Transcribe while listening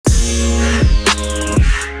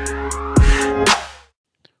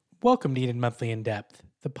Welcome to Enid Monthly In Depth,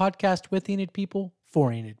 the podcast with Enid people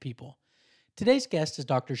for Enid people. Today's guest is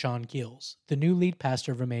Dr. Sean Keels, the new lead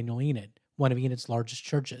pastor of Emmanuel Enid, one of Enid's largest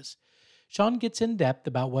churches. Sean gets in depth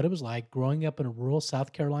about what it was like growing up in a rural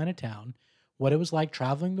South Carolina town, what it was like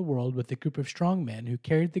traveling the world with a group of strong men who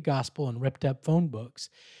carried the gospel in ripped up phone books,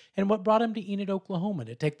 and what brought him to Enid, Oklahoma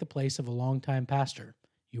to take the place of a longtime pastor.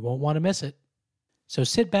 You won't want to miss it. So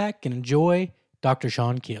sit back and enjoy Dr.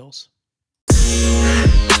 Sean Keels.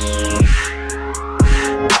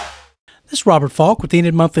 This is Robert Falk with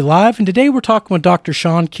Enid Monthly Live, and today we're talking with Dr.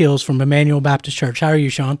 Sean Keels from Emmanuel Baptist Church. How are you,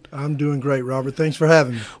 Sean? I'm doing great, Robert. Thanks for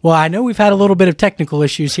having me. Well, I know we've had a little bit of technical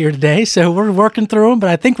issues here today, so we're working through them, but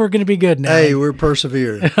I think we're going to be good now. Hey, we're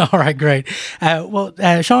persevering. All right, great.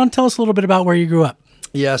 Sean, tell us a little bit about where you grew up.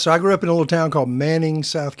 Yeah, so I grew up in a little town called Manning,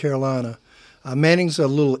 South Carolina. Manning's a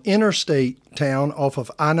little interstate town off of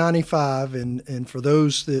I-95, and for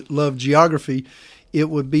those that love geography, it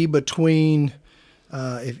would be between,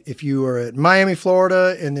 if you were at Miami,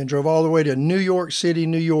 Florida, and then drove all the way to New York City,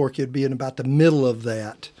 New York, it'd be in about the middle of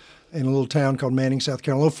that in a little town called Manning, South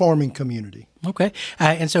Carolina, a little farming community. Okay.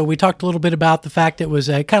 And so we talked a little bit about the fact it was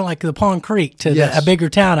kind of like the Pond Creek to a bigger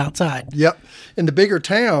town outside. Yep. And the bigger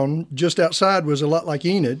town just outside was a lot like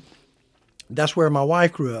Enid. That's where my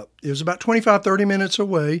wife grew up. It was about 25, 30 minutes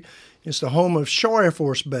away. It's the home of Shaw Air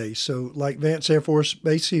Force Base. So like Vance Air Force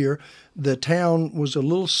Base here, the town was a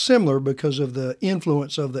little similar because of the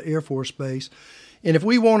influence of the Air Force Base. And if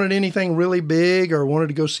we wanted anything really big or wanted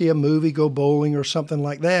to go see a movie, go bowling or something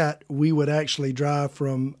like that, we would actually drive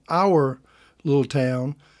from our little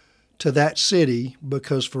town to that city,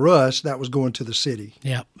 because for us, that was going to the city.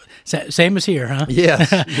 Yeah. Same as here, huh?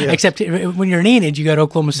 Yes. Except when you're in Enid, you go to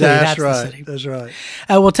Oklahoma City. That's right. The city. That's right.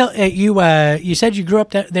 Well, you said you grew up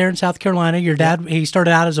there in South Carolina. Your dad, he started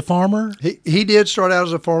out as a farmer? He did start out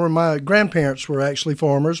as a farmer. My grandparents were actually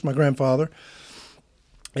farmers, my grandfather.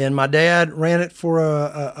 And my dad ran it for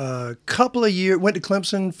a couple of years, went to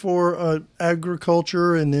Clemson for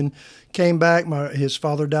agriculture, and then came back. His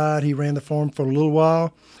father died. He ran the farm for a little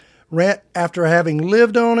while. After having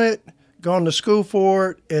lived on it, gone to school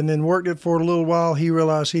for it, and then worked it for a little while, he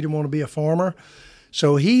realized he didn't want to be a farmer.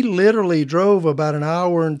 So he literally drove about an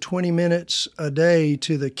hour and 20 minutes a day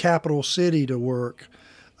to the capital city to work.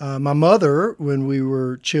 My mother, when we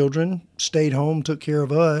were children, stayed home, took care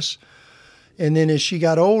of us. And then as she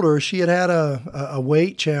got older, she had a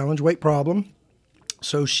weight problem.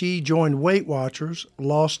 So she joined Weight Watchers,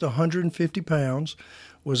 lost 150 pounds,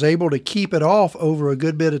 was able to keep it off over a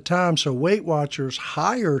good bit of time. So Weight Watchers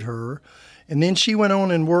hired her, and then she went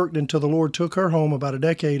on and worked until the Lord took her home about a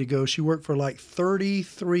decade ago. She worked for like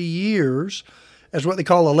 33 years as what they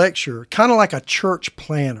call a lecturer, kind of like a church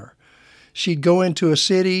planner. She'd go into a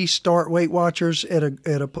city, start Weight Watchers at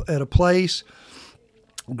a place,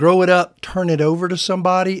 grow it up, turn it over to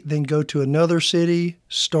somebody, then go to another city,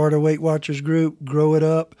 start a Weight Watchers group, grow it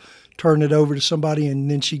up, turn it over to somebody, and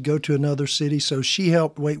then she'd go to another city. So she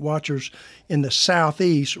helped Weight Watchers in the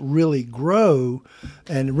Southeast really grow,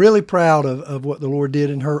 and really proud of what the Lord did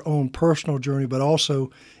in her own personal journey, but also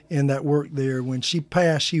in that work there. When she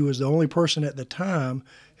passed, she was the only person at the time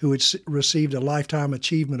who had received a Lifetime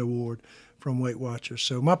Achievement Award from Weight Watchers.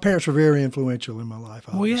 So my parents were very influential in my life,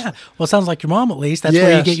 obviously. Well, yeah. Well, it sounds like your mom, at least. That's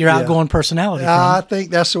where you get your outgoing personality from. I think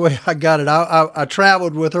that's the way I got it. I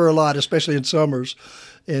traveled with her a lot, especially in summers,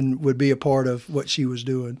 and would be a part of what she was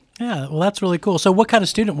doing. Yeah, well, that's really cool. So what kind of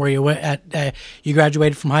student were you at? You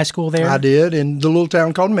graduated from high school there? I did, in the little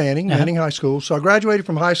town called Manning, Manning High School. So I graduated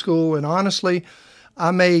from high school, and honestly, I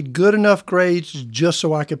made good enough grades just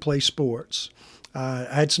so I could play sports. I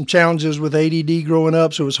had some challenges with ADD growing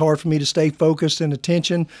up, so it was hard for me to stay focused and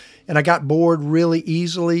attention, and I got bored really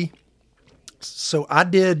easily. So I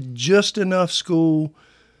did just enough school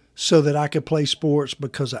so that I could play sports,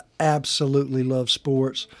 because I absolutely love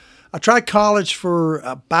sports. I tried college for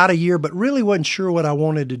about a year, but really wasn't sure what I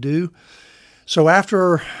wanted to do. So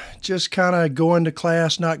after just kind of going to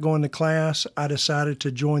class, not going to class, I decided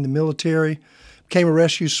to join the military, became a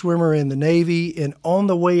rescue swimmer in the Navy, and on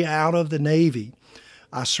the way out of the Navy,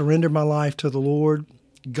 I surrendered my life to the Lord.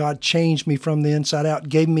 God changed me from the inside out,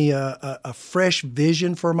 gave me a fresh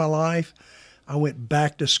vision for my life. I went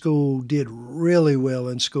back to school, did really well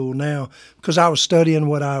in school now because I was studying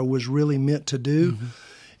what I was really meant to do. Mm-hmm.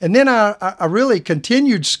 And then I really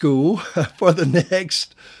continued school for the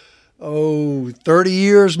next, 30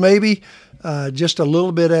 years maybe, just a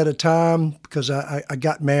little bit at a time, because I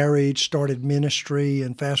got married, started ministry,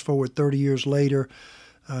 and fast forward 30 years later,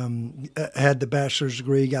 had the bachelor's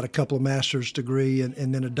degree, got a couple of master's degree,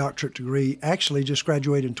 and then a doctorate degree. Actually just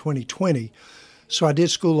graduated in 2020. So I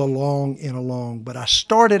did school along, but I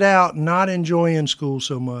started out not enjoying school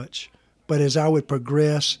so much. But as I would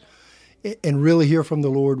progress and really hear from the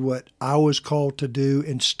Lord what I was called to do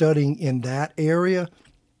and studying in that area,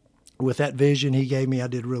 with that vision he gave me, I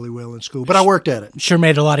did really well in school. But I worked at it. Sure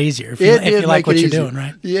made it a lot easier if you like what you're doing,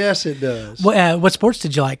 right? Yes, it does. What sports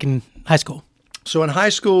did you like in high school? So in high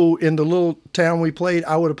school, in the little town we played,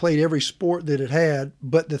 I would have played every sport that it had.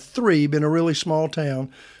 But being a really small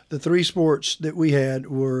town, the three sports that we had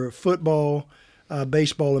were football,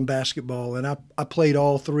 baseball, and basketball. And I played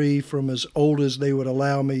all three from as old as they would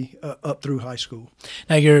allow me up through high school.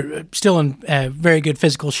 Now, you're still in very good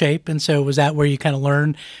physical shape, and so was that where you kind of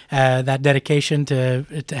learned that dedication to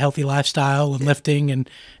healthy lifestyle and lifting and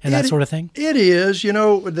that sort of thing? It is.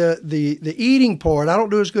 The eating part, I don't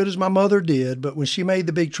do as good as my mother did, but when she made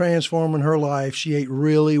the big transform in her life, she ate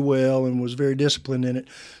really well and was very disciplined in it.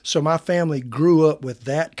 So my family grew up with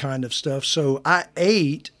that kind of stuff. So I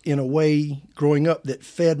ate in a way growing up that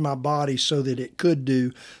fed my body so that it could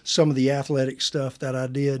do some of the athletic stuff that I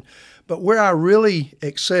did. But where I really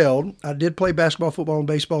excelled, I did play basketball, football, and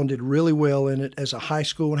baseball and did really well in it as a high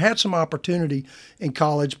school and had some opportunity in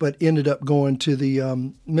college, but ended up going to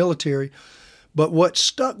the military. But what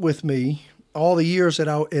stuck with me all the years that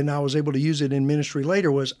I was able to use it in ministry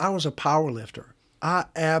later was I was a power lifter. I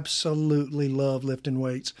absolutely love lifting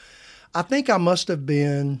weights. I think I must have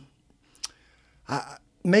been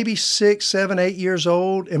maybe 6, 7, 8 years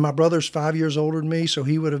old, and my brother's 5 years older than me, so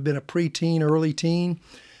he would have been a preteen, early teen.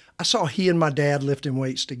 I saw he and my dad lifting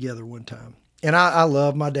weights together one time. And I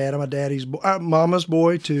love my dad. I'm my daddy's mama's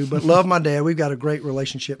boy too, but love my dad. We've got a great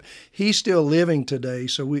relationship. He's still living today,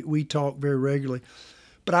 so we talk very regularly.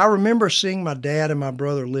 But I remember seeing my dad and my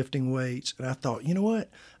brother lifting weights, and I thought, you know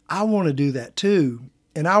what? I want to do that too.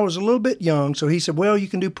 And I was a little bit young, so he said, well, you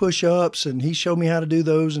can do push-ups, and he showed me how to do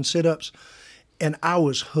those and sit-ups. And I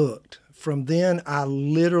was hooked. From then, I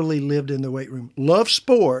literally lived in the weight room. Love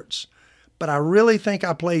sports, but I really think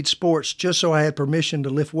I played sports just so I had permission to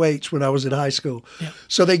lift weights when I was at high school. Yeah.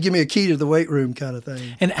 So they give me a key to the weight room kind of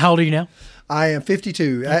thing. And how old are you now? I am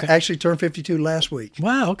 52. Okay. I actually turned 52 last week.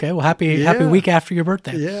 Wow. Okay. Well, happy week after your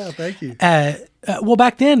birthday. Yeah. Thank you. Well,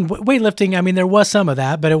 back then, weightlifting, I mean, there was some of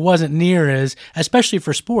that, but it wasn't near as, especially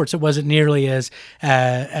for sports, it wasn't nearly as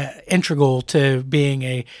integral to being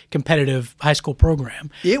a competitive high school program.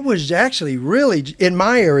 It was actually really, in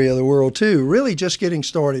my area of the world too, really just getting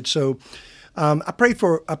started. So I played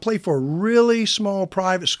for a really small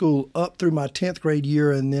private school up through my 10th grade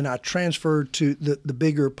year, and then I transferred to the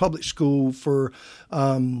bigger public school for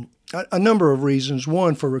a number of reasons.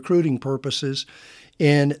 One, for recruiting purposes,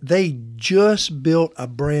 and they just built a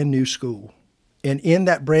brand new school. And in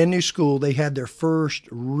that brand new school, they had their first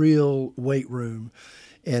real weight room.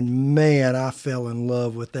 And man, I fell in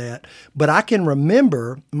love with that. But I can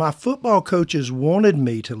remember my football coaches wanted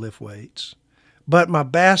me to lift weights. But my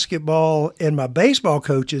basketball and my baseball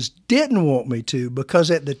coaches didn't want me to, because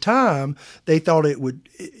at the time they thought it would,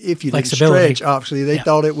 if you didn't stretch, obviously, they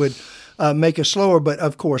thought it would make us slower. But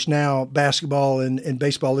of course, now basketball and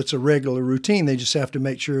baseball, it's a regular routine. They just have to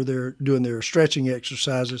make sure they're doing their stretching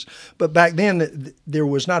exercises. But back then, there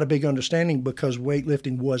was not a big understanding because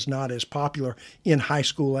weightlifting was not as popular in high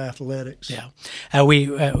school athletics. Yeah. We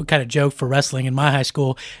kind of joked for wrestling in my high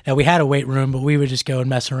school that we had a weight room, but we would just go and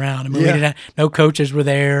mess around. I mean, we didn't have, no coaches were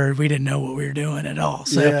there. We didn't know what we were doing at all.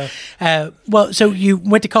 So, so you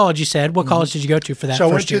went to college, you said. What college did you go to for that So I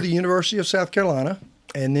went first year? to the University of South Carolina.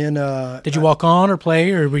 And then, did you walk on or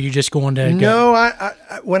play, or were you just going to go? No,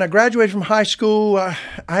 I when I graduated from high school, I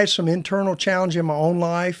had some internal challenge in my own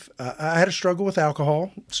life. I had a struggle with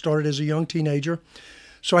alcohol. Started as a young teenager,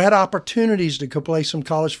 so I had opportunities to go play some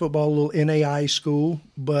college football, a little NAIA school.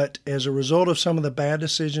 But as a result of some of the bad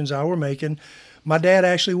decisions I were making, my dad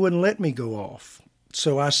actually wouldn't let me go off.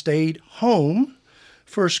 So I stayed home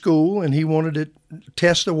for school, and he wanted to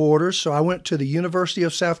test the waters. So I went to the University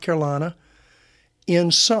of South Carolina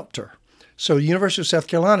in Sumter. So the University of South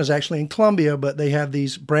Carolina is actually in Columbia, but they have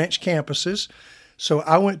these branch campuses. So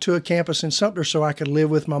I went to a campus in Sumter so I could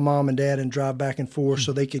live with my mom and dad and drive back and forth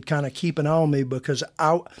so they could kind of keep an eye on me, because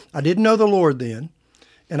I didn't know the Lord then.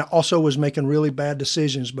 And I also was making really bad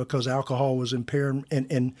decisions because alcohol was impairing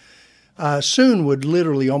and soon would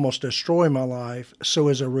literally almost destroy my life. So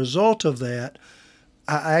as a result of that,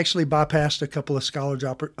 I actually bypassed a couple of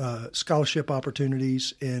scholarship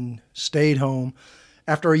opportunities and stayed home.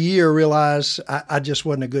 After a year, realized I just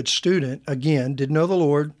wasn't a good student. Again, didn't know the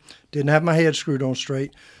Lord, didn't have my head screwed on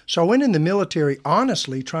straight. So I went in the military,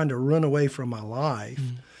 honestly, trying to run away from my life.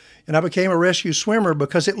 And I became a rescue swimmer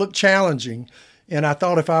because it looked challenging. And I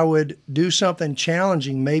thought if I would do something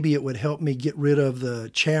challenging, maybe it would help me get rid of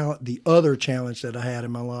the other challenge that I had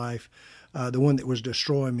in my life, the one that was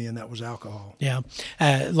destroying me, and that was alcohol. Yeah.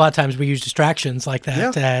 A lot of times we use distractions like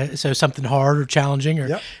that. So something hard or challenging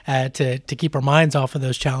or to keep our minds off of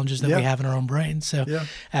those challenges that we have in our own brains. So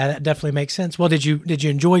that definitely makes sense. Well, did you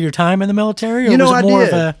enjoy your time in the military? Or was it more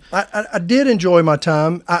did. Of I did enjoy my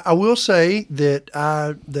time. I will say that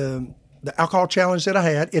the alcohol challenge that I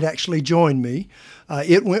had, it actually joined me.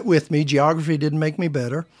 It went with me. Geography didn't make me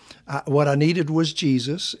better. What I needed was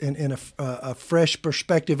Jesus and a fresh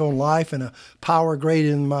perspective on life and a power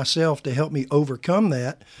greater than myself to help me overcome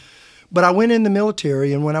that. But I went in the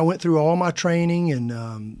military, and when I went through all my training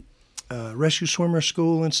and rescue swimmer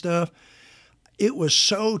school and stuff, it was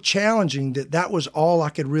so challenging that was all I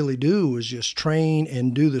could really do was just train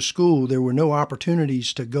and do the school. There were no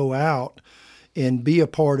opportunities to go out and be a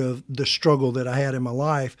part of the struggle that I had in my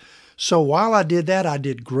life. So while I did that, I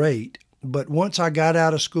did great. But once I got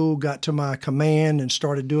out of school, got to my command and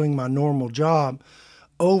started doing my normal job,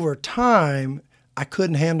 over time, I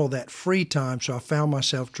couldn't handle that free time, so I found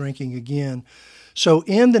myself drinking again. So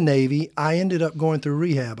in the Navy, I ended up going through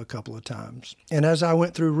rehab a couple of times. And as I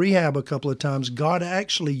went through rehab a couple of times, God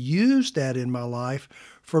actually used that in my life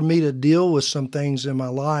for me to deal with some things in my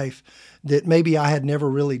life that maybe I had never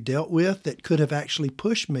really dealt with that could have actually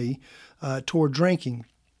pushed me toward drinking.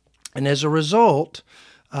 And as a result,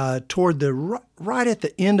 toward right at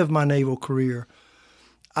the end of my naval career,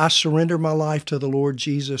 I surrendered my life to the Lord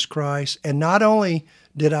Jesus Christ. And not only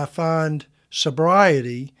did I find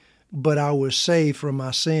sobriety, but I was saved from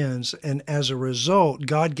my sins. And as a result,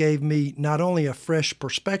 God gave me not only a fresh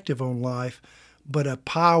perspective on life, but a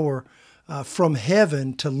power from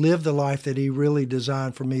heaven to live the life that He really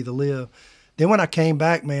designed for me to live. Then when I came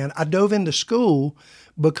back, man, I dove into school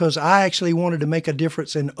because I actually wanted to make a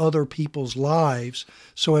difference in other people's lives.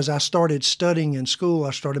 So as I started studying in school,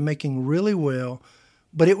 I started making really well.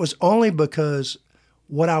 But it was only because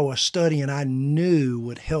what I was studying I knew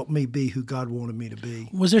would help me be who God wanted me to be.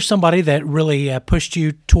 Was there somebody that really pushed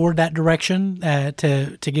you toward that direction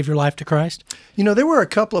to give your life to Christ? You know, there were a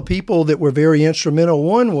couple of people that were very instrumental.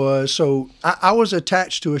 One was, I was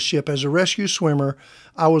attached to a ship as a rescue swimmer.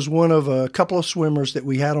 I was one of a couple of swimmers that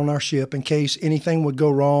we had on our ship in case anything would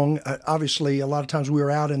go wrong. Obviously, a lot of times we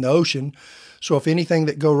were out in the ocean. So if anything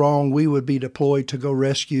that go wrong, we would be deployed to go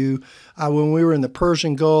rescue. When we were in the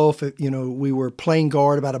Persian Gulf, we were plane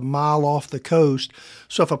guard about a mile off the coast.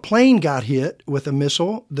 So if a plane got hit with a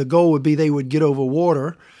missile, the goal would be they would get over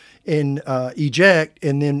water and eject,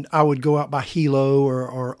 and then I would go out by helo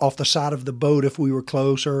or off the side of the boat if we were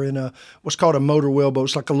close, or in what's called a motor whale-boat.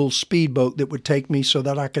 It's like a little speedboat that would take me so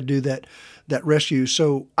that I could do that rescue.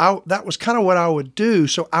 So that was kind of what I would do.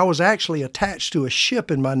 So I was actually attached to a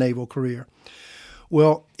ship in my naval career.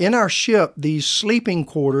 Well, in our ship, these sleeping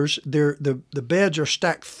quarters, the beds are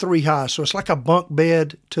stacked 3 high, so it's like a bunk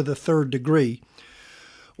bed to the 3rd degree.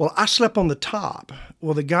 Well, I slept on the top.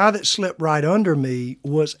 Well, the guy that slept right under me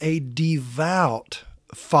was a devout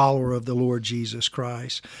follower of the Lord Jesus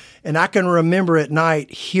Christ. And I can remember at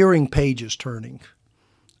night hearing pages turning.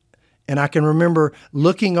 And I can remember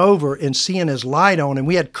looking over and seeing his light on, and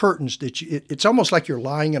we had curtains that it's almost like you're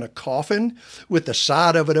lying in a coffin with the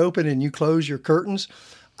side of it open and you close your curtains.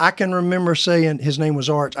 I can remember saying, his name was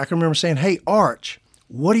Arch. I can remember saying, "Hey, Arch,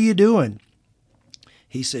 what are you doing?"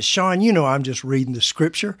 He says, "Sean, I'm just reading the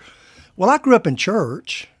scripture." Well, I grew up in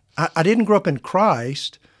church. I didn't grow up in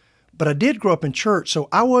Christ, but I did grow up in church. So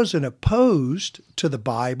I wasn't opposed to the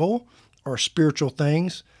Bible or spiritual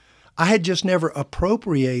things. I had just never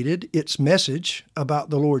appropriated its message about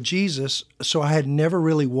the Lord Jesus, so I had never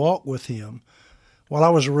really walked with Him. While I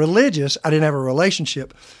was religious, I didn't have a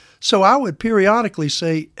relationship. So I would periodically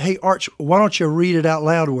say, "Hey, Arch, why don't you read it out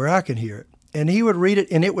loud where I can hear it?" And he would read it,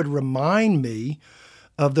 and it would remind me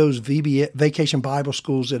of those vacation Bible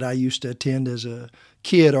schools that I used to attend as a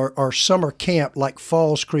kid, or summer camp like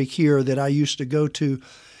Falls Creek here that I used to go to.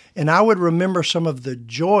 And I would remember some of the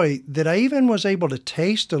joy that I even was able to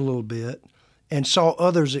taste a little bit and saw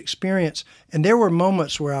others experience. And there were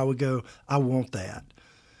moments where I would go, "I want that."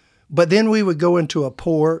 But then we would go into a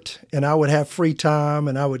port and I would have free time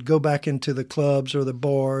and I would go back into the clubs or the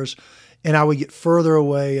bars and I would get further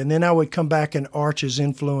away. And then I would come back and Arch's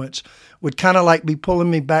influence would kind of like be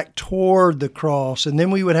pulling me back toward the cross. And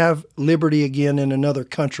then we would have liberty again in another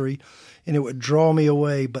country and it would draw me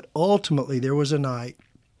away. But ultimately there was a night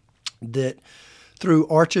that through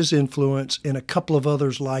Arch's influence and a couple of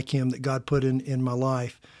others like him that God put in my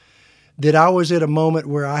life, that I was at a moment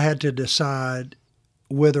where I had to decide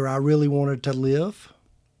whether I really wanted to live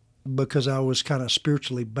because I was kind of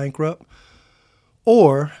spiritually bankrupt,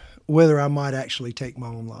 or whether I might actually take my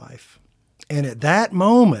own life. And at that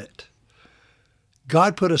moment,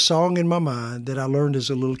 God put a song in my mind that I learned as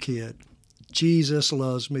a little kid. Jesus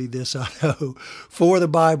loves me, this I know, for the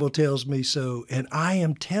Bible tells me so. And I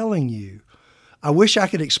am telling you, I wish I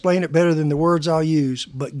could explain it better than the words I'll use,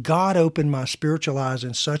 but God opened my spiritual eyes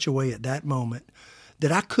in such a way at that moment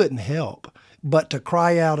that I couldn't help but to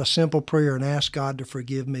cry out a simple prayer and ask God to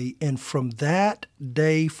forgive me. And from that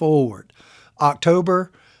day forward,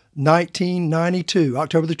 October 1992,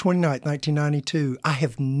 October the 29th, 1992, I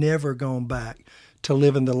have never gone back to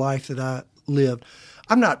living the life that I lived.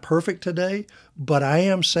 I'm not perfect today, but I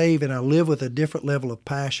am saved and I live with a different level of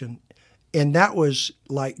passion. And that was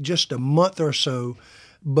like just a month or so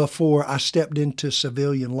before I stepped into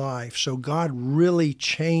civilian life. So God really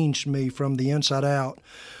changed me from the inside out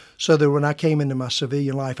so that when I came into my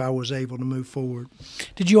civilian life, I was able to move forward.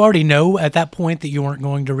 Did you already know at that point that you weren't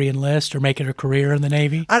going to re-enlist or make it a career in the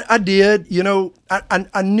Navy? I did. You know,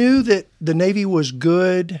 I knew that the Navy was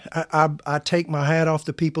good. I take my hat off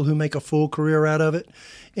to people who make a full career out of it.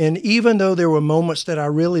 And even though there were moments that I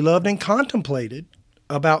really loved and contemplated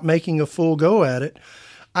about making a full go at it,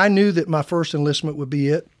 I knew that my first enlistment would be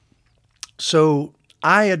it. So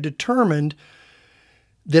I had determined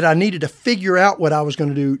that I needed to figure out what I was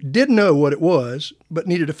going to do. Didn't know what it was, but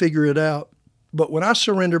needed to figure it out. But when I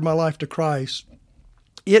surrendered my life to Christ,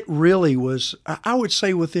 it really was, I would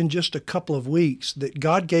say within just a couple of weeks, that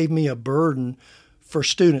God gave me a burden for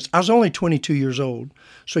students. I was only 22 years old.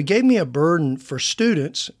 So he gave me a burden for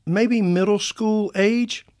students, maybe middle school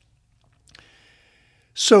age.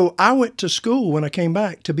 So I went to school when I came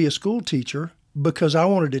back to be a school teacher because I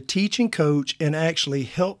wanted to teach and coach and actually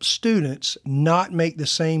help students not make the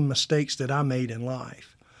same mistakes that I made in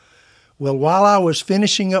life. Well, while I was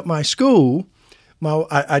finishing up my school,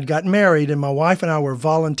 I'd gotten married, and my wife and I were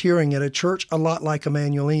volunteering at a church a lot like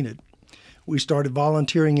Emmanuel Enid. We started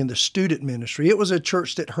volunteering in the student ministry. It was a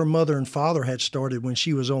church that her mother and father had started when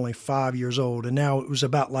she was only 5 years old, and now it was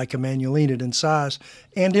about like Emmanuel Enid in size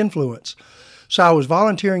and influence. So I was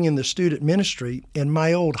volunteering in the student ministry, and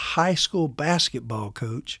my old high school basketball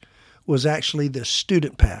coach was actually the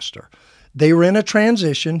student pastor. They were in a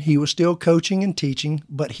transition. He was still coaching and teaching,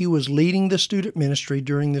 but he was leading the student ministry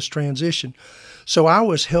during this transition. So I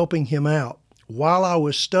was helping him out while I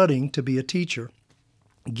was studying to be a teacher.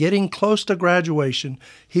 Getting close to graduation,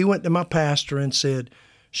 he went to my pastor and said,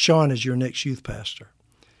 "Sean is your next youth pastor."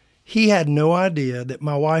 He had no idea that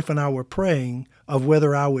my wife and I were praying of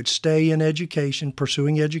whether I would stay in education,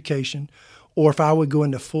 pursuing education, or if I would go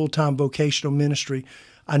into full-time vocational ministry.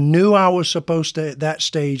 I knew I was supposed to, at that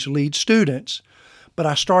stage, lead students, but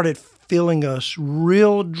I started feeling a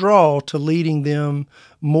real draw to leading them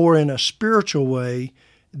more in a spiritual way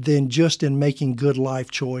than just in making good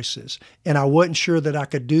life choices. And I wasn't sure that I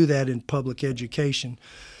could do that in public education.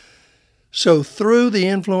 So through the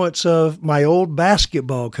influence of my old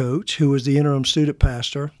basketball coach, who was the interim student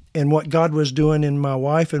pastor, and what God was doing in my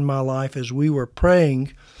wife and my life as we were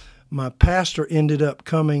praying, my pastor ended up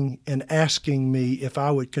coming and asking me if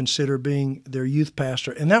I would consider being their youth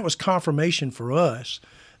pastor. And that was confirmation for us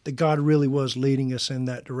that God really was leading us in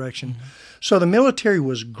that direction. Mm-hmm. So the military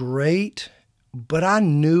was great, but I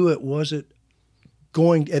knew it wasn't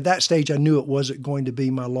going, at that stage, I knew it wasn't going to be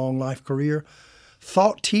my long life career.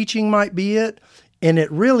 Thought teaching might be it, and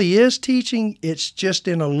it really is teaching. It's just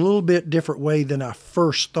in a little bit different way than I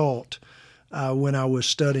first thought when I was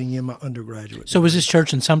studying in my undergraduate. So was this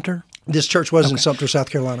church in Sumter? This church was in Sumter,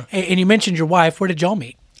 South Carolina. And you mentioned your wife. Where did y'all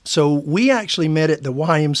meet? So we actually met at the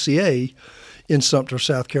YMCA in Sumter,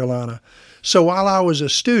 South Carolina. So while I was a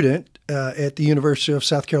student at the University of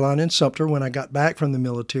South Carolina in Sumter, when I got back from the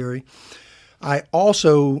military, I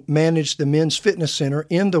also managed the men's fitness center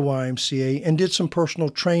in the YMCA and did some personal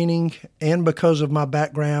training. And because of my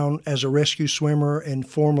background as a rescue swimmer and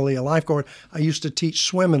formerly a lifeguard, I used to teach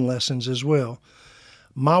swimming lessons as well.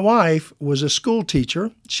 My wife was a school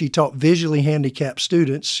teacher. She taught visually handicapped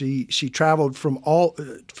students. She traveled from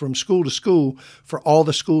school to school for all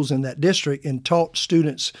the schools in that district and taught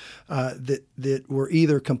students that were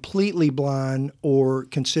either completely blind or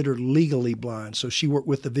considered legally blind. So she worked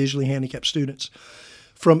with the visually handicapped students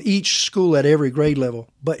from each school at every grade level.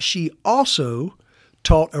 But she also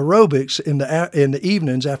taught aerobics in the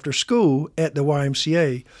evenings after school at the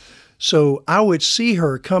YMCA. So I would see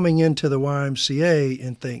her coming into the YMCA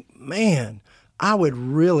and think, man, I would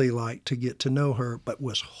really like to get to know her, but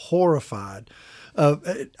was horrified.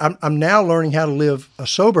 I'm now learning how to live a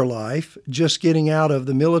sober life, just getting out of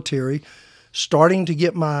the military, starting to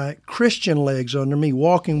get my Christian legs under me,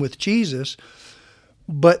 walking with Jesus.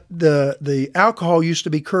 But the alcohol used to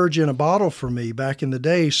be courage in a bottle for me back in the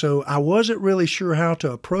day, so I wasn't really sure how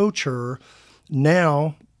to approach her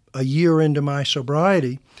now, a year into my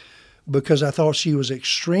sobriety, because I thought she was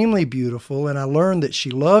extremely beautiful, and I learned that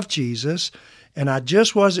she loved Jesus, and I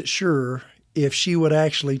just wasn't sure if she would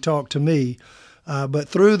actually talk to me. But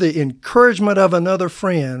through the encouragement of another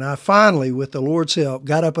friend, I finally, with the Lord's help,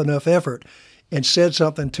 got up enough effort and said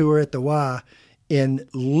something to her at the Y. And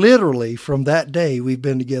literally from that day, we've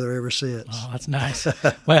been together ever since. Oh, that's nice.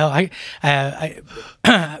 Well, I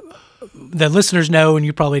the listeners know, and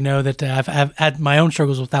you probably know, that I've had my own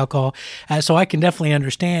struggles with alcohol, so I can definitely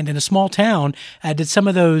understand. In a small town, did some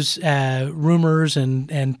of those rumors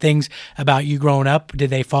and things about you growing up, did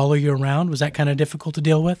they follow you around? Was that kind of difficult to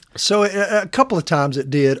deal with? So a couple of times it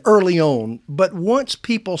did early on, but once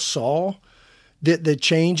people saw that the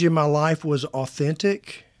change in my life was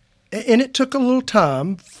authentic, and it took a little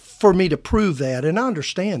time for me to prove that, and I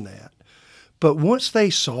understand that. But once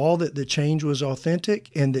they saw that the change was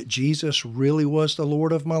authentic and that Jesus really was the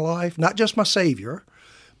Lord of my life, not just my Savior,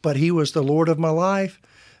 but He was the Lord of my life,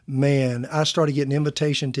 man, I started getting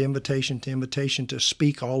invitation to invitation to invitation to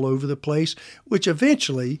speak all over the place, which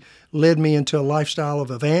eventually led me into a lifestyle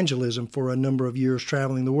of evangelism for a number of years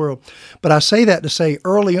traveling the world. But I say that to say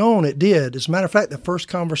early on it did. As a matter of fact, the first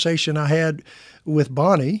conversation I had with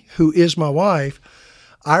Bonnie, who is my wife,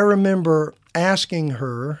 I remember asking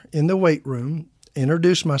her in the weight room,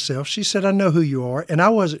 introduce myself. She said, "I know who you are." And I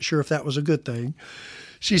wasn't sure if that was a good thing.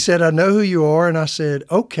 She said, "I know who you are." And I said,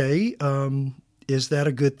 "Okay, is that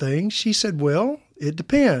a good thing?" She said, "Well, it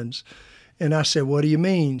depends." And I said, "What do you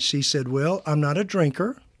mean?" She said, "Well, I'm not a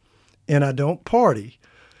drinker and I don't party."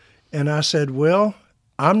 And I said, "Well,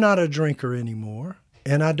 I'm not a drinker anymore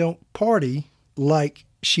and I don't party like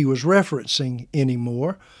she was referencing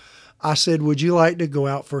anymore." I said, "Would you like to go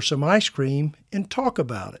out for some ice cream and talk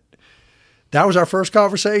about it?" That was our first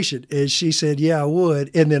conversation. And she said, "Yeah, I would."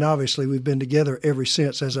 And then obviously we've been together ever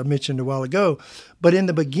since, as I mentioned a while ago. But in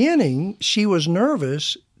the beginning, she was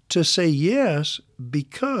nervous to say yes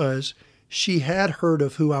because she had heard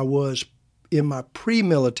of who I was in my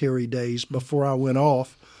pre-military days before I went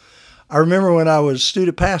off. I remember when I was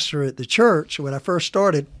student pastor at the church, when I first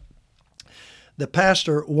started, the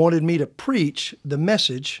pastor wanted me to preach the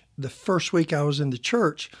message the first week I was in the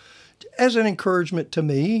church as an encouragement to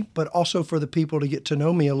me, but also for the people to get to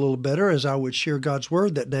know me a little better as I would share God's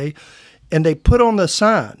word that day. And they put on the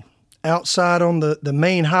sign outside on the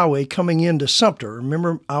main highway coming into Sumter.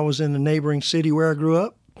 Remember, I was in the neighboring city where I grew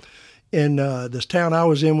up, and this town I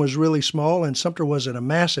was in was really small, and Sumter wasn't a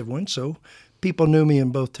massive one, so people knew me in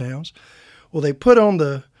both towns. Well, they put on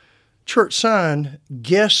the church sign,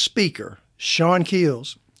 "Guest speaker, Sean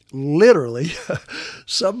Keels." Literally,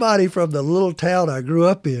 somebody from the little town I grew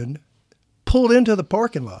up in pulled into the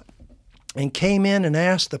parking lot and came in and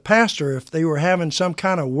asked the pastor if they were having some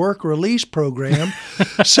kind of work release program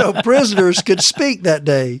so prisoners could speak that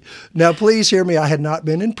day. Now, please hear me. I had not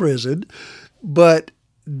been in prison, but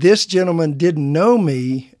this gentleman didn't know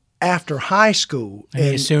me after high school.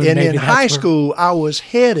 And in high school, I was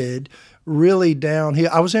headed really downhill.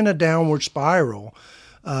 I was in a downward spiral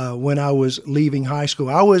when I was leaving high school.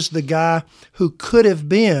 I was the guy who could have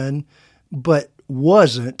been, but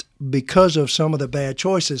wasn't because of some of the bad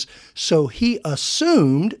choices. So he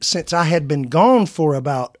assumed, since I had been gone for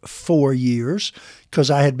about 4 years,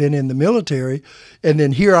 because I had been in the military, and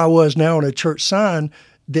then here I was now on a church sign,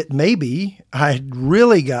 that maybe I had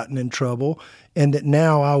really gotten in trouble and that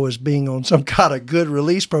now I was being on some kind of good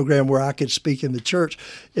release program where I could speak in the church.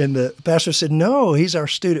 And the pastor said, "No, he's our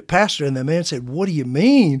student pastor." And the man said, "What do you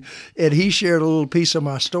mean?" And he shared a little piece of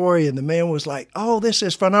my story, and the man was like, "Oh, this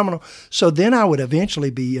is phenomenal." So then I would eventually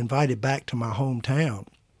be invited back to my hometown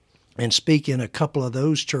and speak in a couple of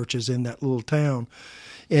those churches in that little town.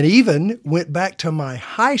 And even went back to my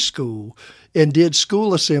high school and did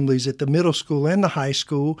school assemblies at the middle school and the high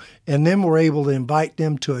school, and then were able to invite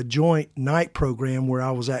them to a joint night program where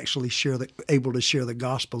I was actually able to share the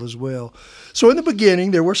gospel as well. So in the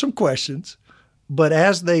beginning, there were some questions, but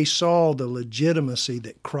as they saw the legitimacy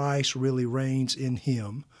that Christ really reigns in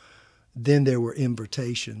him, then there were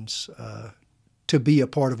invitations to be a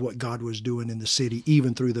part of what God was doing in the city,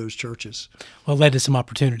 even through those churches. Well, it led to some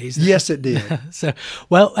opportunities. Yes, it did. So,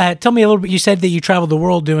 well, tell me a little bit. You said that you traveled the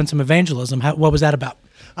world doing some evangelism. What was that about?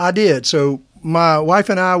 I did. So my wife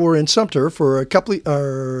and I were in Sumter for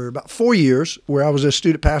about 4 years, where I was a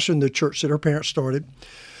student pastor in the church that her parents started.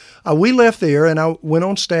 We left there, and I went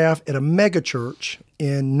on staff at a mega church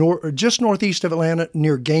in just northeast of Atlanta,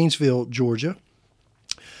 near Gainesville, Georgia.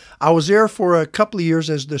 I was there for a couple of years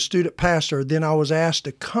as the student pastor. Then I was asked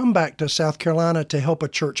to come back to South Carolina to help a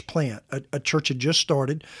church plant. A church had just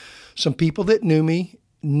started. Some people that knew me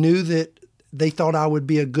knew that they thought I would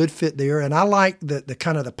be a good fit there. And I like the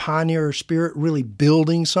kind of the pioneer spirit, really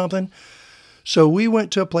building something. So we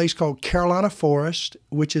went to a place called Carolina Forest,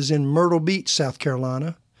 which is in Myrtle Beach, South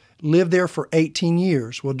Carolina. Lived there for 18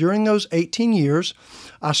 years. Well, during those 18 years,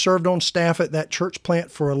 I served on staff at that church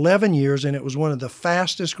plant for 11 years, and it was one of the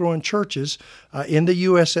fastest growing churches in the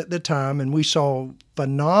U.S. at the time, and we saw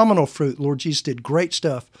phenomenal fruit. Lord Jesus did great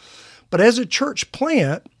stuff. But as a church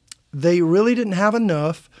plant, they really didn't have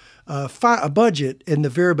enough a budget in the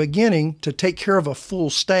very beginning to take care of a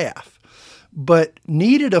full staff, but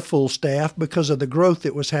needed a full staff because of the growth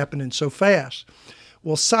that was happening so fast.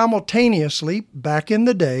 Well, simultaneously, back in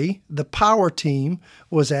the day, the power team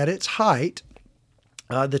was at its height.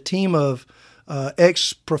 The team of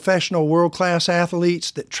ex-professional world-class athletes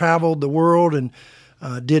that traveled the world and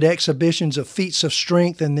did exhibitions of feats of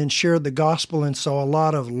strength and then shared the gospel and saw a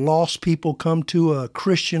lot of lost people come to a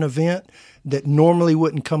Christian event that normally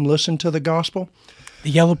wouldn't come listen to the gospel. The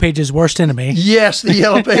Yellow Pages' worst enemy. Yes, the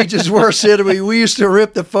Yellow Pages' worst enemy. We used to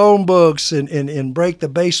rip the phone books and break the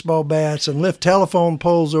baseball bats and lift telephone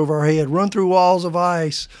poles over our head, run through walls of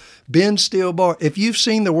ice, bend steel bar. If you've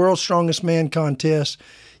seen the World's Strongest Man contest,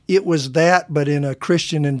 it was that, but in a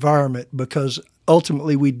Christian environment, because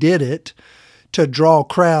ultimately we did it to draw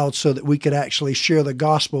crowds so that we could actually share the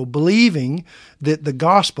gospel, believing that the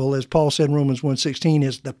gospel, as Paul said in Romans 1:16,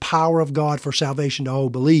 is the power of God for salvation to all who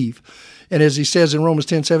believe. And as he says in Romans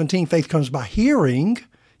 10:17, faith comes by hearing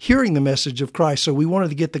the message of Christ. So we wanted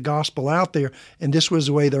to get the gospel out there, and this was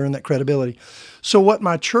the way they earned that credibility. So what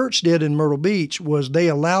my church did in Myrtle Beach was they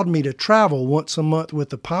allowed me to travel once a month with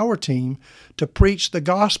the power team to preach the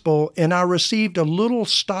gospel, and I received a little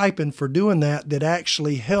stipend for doing that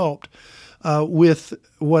actually helped with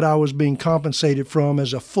what I was being compensated from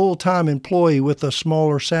as a full-time employee with a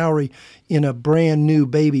smaller salary in a brand new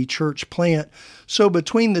baby church plant. So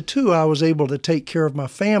between the two, I was able to take care of my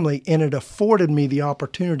family, and it afforded me the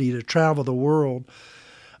opportunity to travel the world.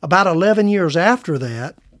 About 11 years after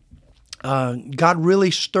that, God really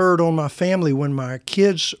stirred on my family when my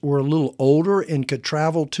kids were a little older and could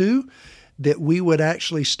travel too, that we would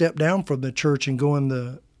actually step down from the church and go on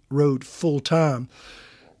the road full-time.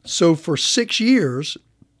 So for 6 years,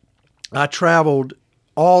 I traveled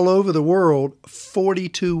all over the world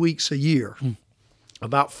 42 weeks a year,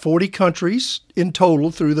 about 40 countries in total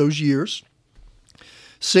through those years,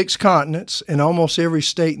 6 continents, and almost every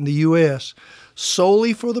state in the U.S.,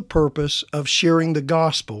 solely for the purpose of sharing the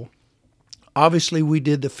gospel. Obviously, we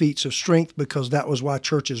did the feats of strength because that was why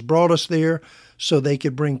churches brought us there, so they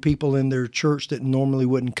could bring people in their church that normally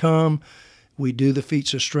wouldn't come. We do the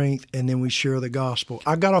feats of strength, and then we share the gospel.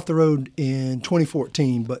 I got off the road in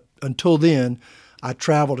 2014, but until then, I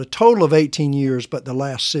traveled a total of 18 years, but the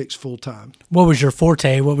last 6 full-time. What was your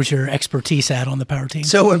forte? What was your expertise at on the power team?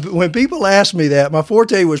 So when people ask me that, my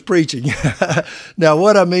forte was preaching. Now,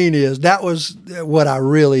 what I mean is that was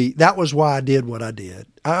why I did what I did.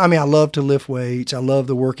 I mean, I love to lift weights. I love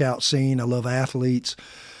the workout scene. I love athletes.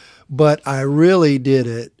 But I really did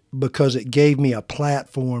it because it gave me a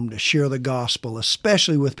platform to share the gospel,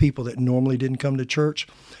 especially with people that normally didn't come to church.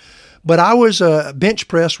 But I was bench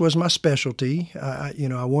press was my specialty.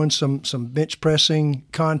 I won some bench pressing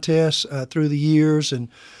contests through the years, and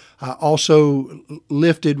I also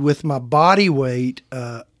lifted with my body weight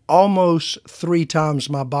almost 3 times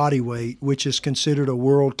my body weight, which is considered a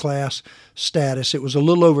world-class status. It was a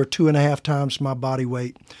little over 2.5 times my body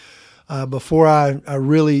weight. Before I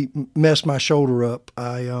really messed my shoulder up,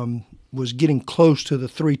 I was getting close to the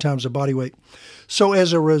 3 times the body weight. So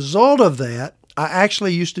as a result of that, I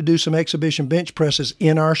actually used to do some exhibition bench presses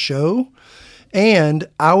in our show, and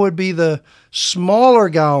I would be the smaller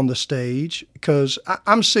guy on the stage because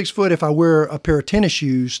I'm 6 foot if I wear a pair of tennis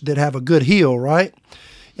shoes that have a good heel, right?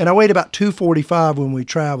 And I weighed about 245 when we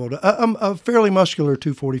traveled, a fairly muscular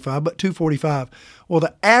 245, but 245. Well,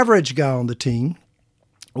 the average guy on the team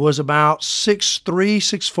was about 6'3",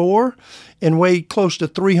 6'4", and weighed close to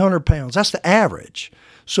 300 pounds. That's the average.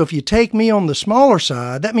 So if you take me on the smaller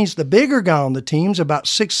side, that means the bigger guy on the team's about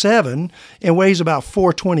 6'7" and weighs about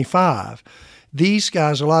 425. These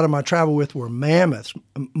guys, a lot of them I travel with, were mammoths.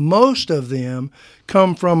 Most of them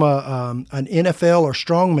come from an NFL or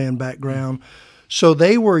strongman background, so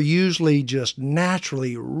they were usually just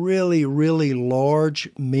naturally really, really large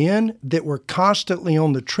men that were constantly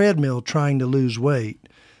on the treadmill trying to lose weight.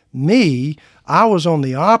 Me, I was on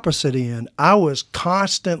the opposite end. I was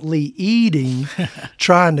constantly eating,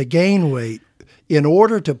 trying to gain weight. In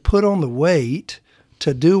order to put on the weight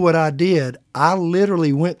to do what I did, I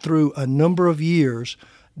literally went through a number of years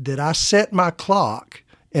that I set my clock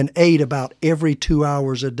and ate about every 2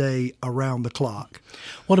 hours a day around the clock.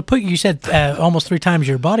 Well, to put, you said almost 3 times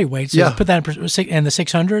your body weight. So Yeah. to put that in the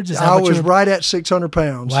 600s? Is that I what was you were? right at 600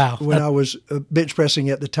 pounds Wow. when I was bench pressing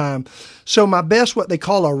at the time. So my best, what they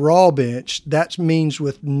call a raw bench, that means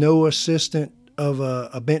with no assistant of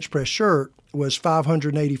a bench press shirt, was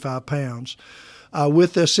 585 pounds.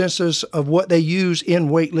 With the census of what they use in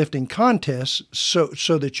weightlifting contests,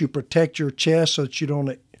 so that you protect your chest, so that you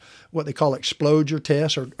don't what they call explode your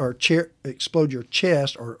chest explode your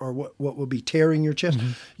chest, or what will be tearing your chest.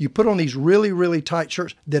 Mm-hmm. You put on these really, really tight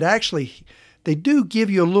shirts that actually, they do give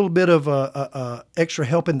you a little bit of a extra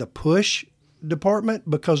help in the push department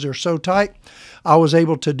because they're so tight. I was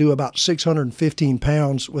able to do about 615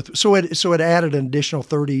 pounds so it added an additional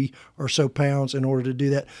 30 or so pounds in order to do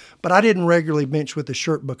that. But I didn't regularly bench with the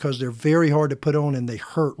shirt because they're very hard to put on and they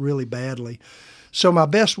hurt really badly. So my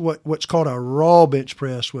best, what's called a raw bench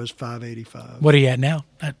press, was 585. What are you at now?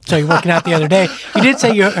 I saw you working out the other day. You did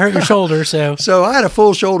say you hurt your shoulder, so. So I had a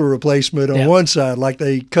full shoulder replacement on one side, like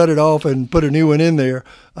they cut it off and put a new one in there.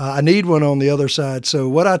 I need one on the other side. So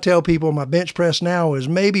what I tell people, my bench press now is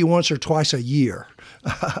maybe once or twice a year.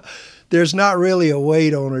 There's not really a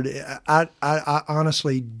weight on it. I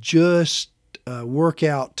honestly just work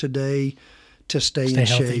out today to stay in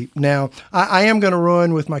healthy. shape. Now, I am going to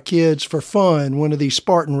run with my kids for fun one of these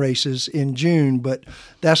Spartan races in June, but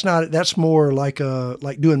that's more like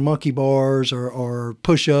doing monkey bars or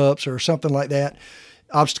push-ups or something like that,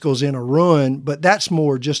 obstacles in a run, but that's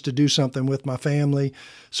more just to do something with my family.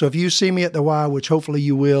 So if you see me at the Y, which hopefully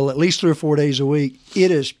you will, at least 3 or 4 days a week,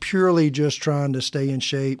 it is purely just trying to stay in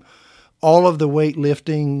shape. All of the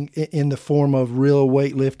weightlifting in the form of real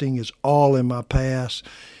weightlifting is all in my past.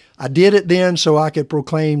 I did it then so I could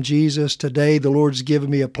proclaim Jesus. Today, the Lord's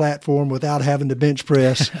given me a platform without having to bench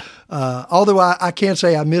press. Although I can't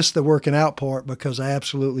say I missed the working out part because I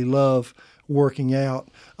absolutely love working out.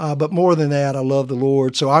 But more than that, I love the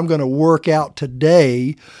Lord. So I'm going to work out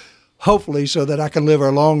today, hopefully, so that I can live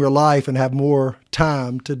a longer life and have more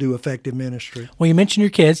time to do effective ministry. Well, you mentioned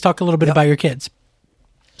your kids. Talk a little bit about your kids.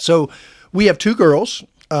 So we have 2 girls.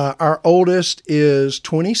 Our oldest is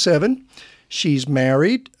 27. She's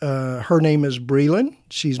married. Her name is Breland.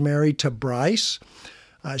 She's married to Bryce.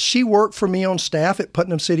 She worked for me on staff at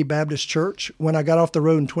Putnam City Baptist Church. When I got off the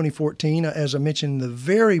road in 2014, as I mentioned in the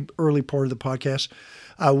very early part of the podcast,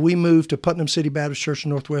 we moved to Putnam City Baptist Church in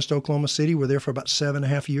Northwest Oklahoma City. We're there for about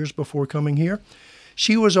 7.5 years before coming here.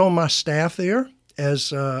 She was on my staff there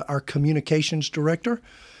as our communications director.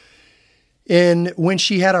 And when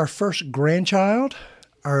she had our first grandchild,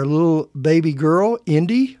 our little baby girl,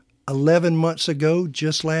 Indy, 11 months ago,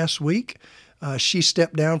 just last week, she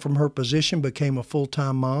stepped down from her position, became a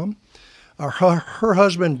full-time mom. Her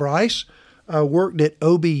husband, Bryce, worked at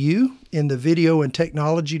OBU in the Video and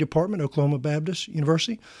Technology Department, Oklahoma Baptist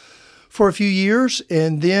University, for a few years.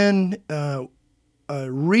 And then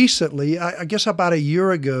recently, I guess about a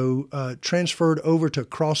year ago, transferred over to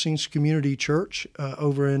Crossings Community Church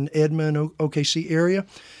over in Edmond, OKC area.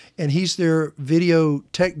 And he's their video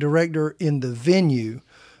tech director in the venue.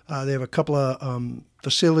 They have a couple of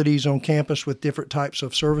facilities on campus with different types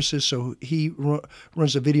of services. So he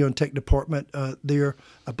runs the video and tech department there,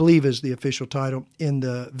 I believe is the official title, in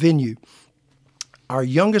the venue. Our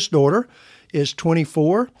youngest daughter is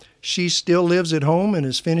 24. She still lives at home and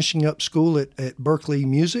is finishing up school at Berkeley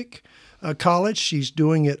Music College. She's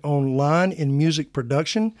doing it online in music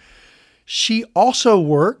production. She also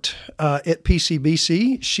worked at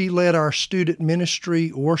PCBC. She led our student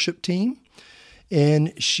ministry worship team.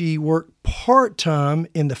 And she worked part-time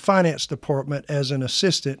in the finance department as an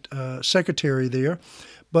assistant secretary there.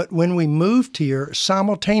 But when we moved here,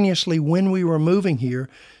 simultaneously when we were moving here,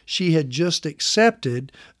 she had just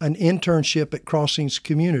accepted an internship at Crossings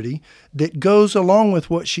Community that goes along with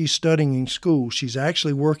what she's studying in school. She's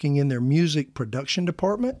actually working in their music production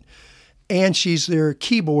department, and she's their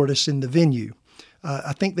keyboardist in the venue.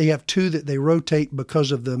 I think they have 2 that they rotate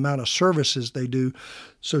because of the amount of services they do.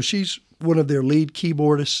 So she's one of their lead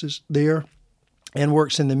keyboardists there and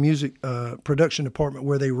works in the music production department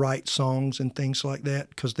where they write songs and things like that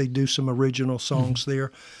because they do some original songs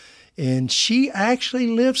there. And she actually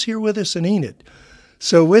lives here with us in Enid.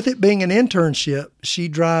 So with it being an internship, she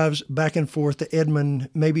drives back and forth to Edmond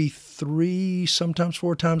maybe 3, sometimes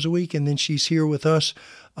 4 times a week, and then she's here with us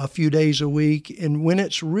a few days a week. And when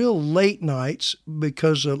it's real late nights,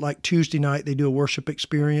 because like Tuesday night they do a worship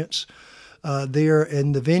experience, there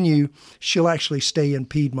in the venue, she'll actually stay in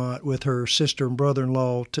Piedmont with her sister and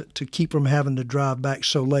brother-in-law to keep from having to drive back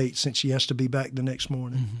so late since she has to be back the next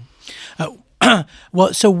morning.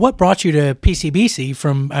 Well, so what brought you to PCBC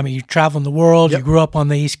from, I mean, you traveled the world, Yep. You grew up on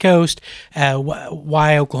the East Coast.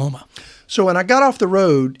 Why Oklahoma? So when I got off the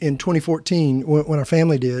road in 2014, when our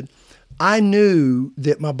family did, I knew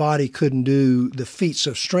that my body couldn't do the feats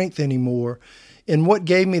of strength anymore. And what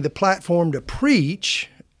gave me the platform to preach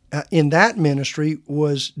in that ministry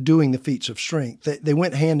was doing the feats of strength. They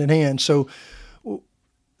went hand in hand. So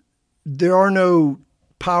there are no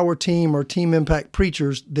power team or team impact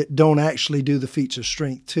preachers that don't actually do the feats of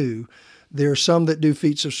strength too. There are some that do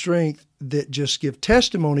feats of strength that just give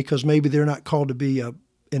testimony because maybe they're not called to be an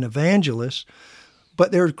evangelist,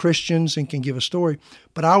 but they're Christians and can give a story.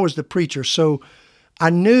 But I was the preacher. So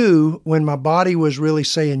I knew when my body was really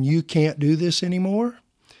saying, you can't do this anymore,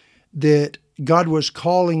 that God was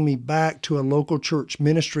calling me back to a local church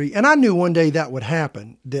ministry. And I knew one day that would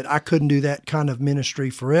happen, that I couldn't do that kind of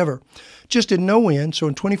ministry forever. Just didn't know when. So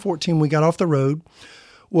in 2014, we got off the road.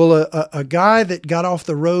 Well, a guy that got off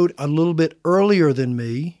the road a little bit earlier than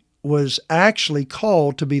me was actually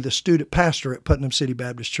called to be the student pastor at Putnam City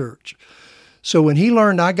Baptist Church. So when he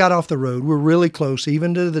learned I got off the road, we're really close,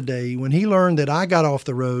 even to the day. When he learned that I got off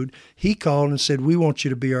the road, he called and said, we want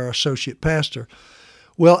you to be our associate pastor.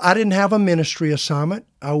 Well, I didn't have a ministry assignment.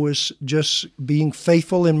 I was just being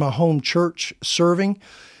faithful in my home church, serving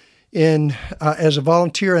in as a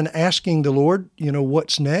volunteer and asking the Lord,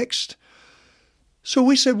 what's next? So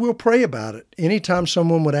we said, we'll pray about it. Anytime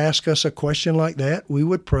someone would ask us a question like that, we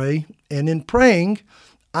would pray. And in praying,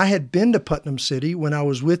 I had been to Putnam City when I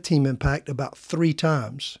was with Team Impact about 3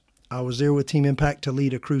 times. I was there with Team Impact to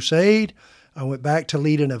lead a crusade. I went back to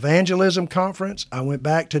lead an evangelism conference. I went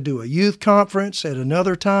back to do a youth conference at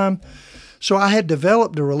another time. So I had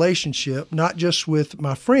developed a relationship, not just with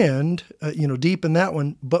my friend, deep in that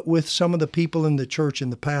one, but with some of the people in the church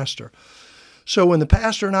and the pastor. So when the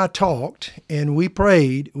pastor and I talked and we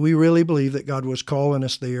prayed, we really believed that God was calling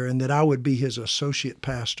us there and that I would be his associate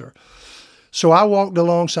pastor. So I walked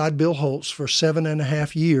alongside Bill Holtz for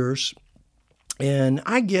 7.5 years. And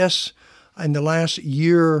I guess in the last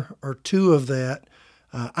year or 2 of that,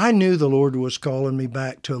 I knew the Lord was calling me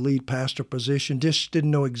back to a lead pastor position, just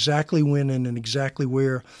didn't know exactly when and exactly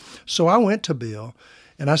where. So I went to Bill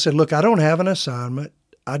and I said, look, I don't have an assignment.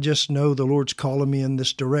 I just know the Lord's calling me in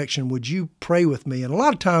this direction. Would you pray with me? And a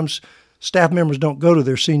lot of times staff members don't go to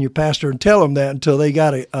their senior pastor and tell them that until they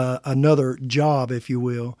got another job, if you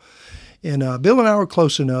will. And Bill and I were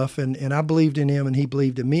close enough, and I believed in him and he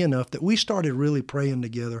believed in me enough that we started really praying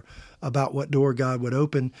together about what door God would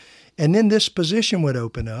open. And then this position would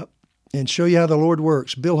open up and show you how the Lord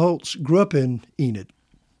works. Bill Holtz grew up in Enid,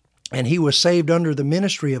 and he was saved under the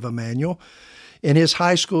ministry of Emmanuel. And his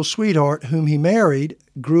high school sweetheart, whom he married,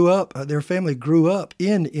 grew up, their family grew up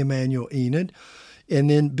in Emmanuel, Enid. And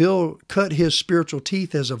then Bill cut his spiritual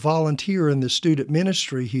teeth as a volunteer in the student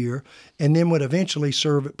ministry here, and then would eventually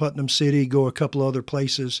serve at Putnam City, go a couple other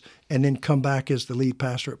places, and then come back as the lead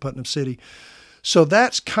pastor at Putnam City. So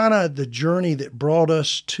that's kind of the journey that brought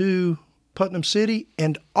us to Putnam City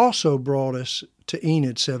and also brought us to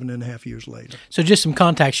Enid 7.5 years later. So just some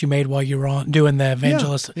contacts you made while you were doing the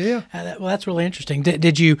evangelist. Yeah. Well, that's really interesting.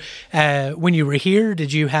 Did you, when you were here,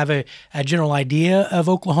 did you have a general idea of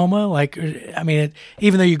Oklahoma? Like, I mean,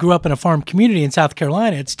 even though you grew up in a farm community in South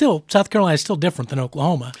Carolina, South Carolina is still different than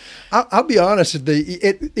Oklahoma. I'll be honest,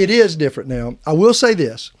 it is different now. I will say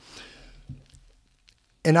this.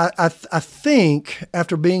 And I think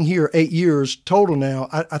after being here 8 years total now,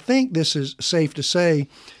 I think this is safe to say,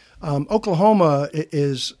 Oklahoma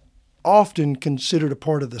is often considered a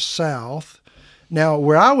part of the South. Now,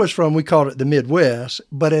 where I was from, we called it the Midwest.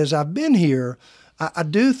 But as I've been here, I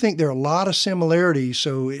do think there are a lot of similarities.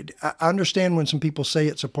 So I understand when some people say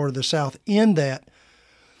it's a part of the South, in that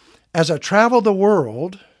as I travel the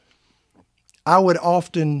world, I would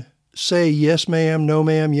often say yes, ma'am, no,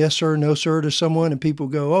 ma'am, yes, sir, no, sir to someone, and people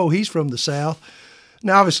go, oh, he's from the South.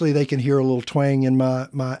 Now, obviously, they can hear a little twang in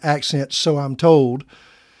my accent, so I'm told.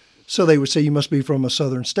 So they would say, you must be from a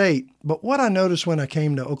southern state. But what I noticed when I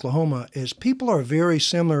came to Oklahoma is people are very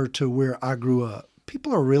similar to where I grew up.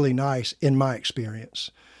 People are really nice in my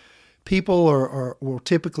experience. People will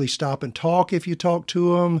typically stop and talk if you talk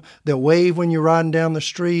to them. They'll wave when you're riding down the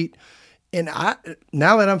street. And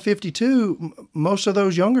now that I'm 52, most of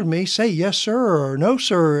those younger than me say yes, sir, or no,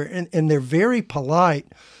 sir, and they're very polite,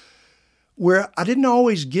 where I didn't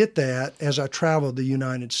always get that as I traveled the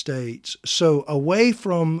United States. So away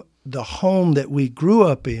from the home that we grew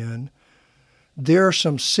up in, there are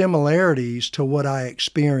some similarities to what I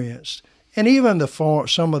experienced and even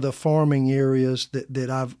some of the farming areas that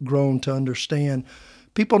I've grown to understand,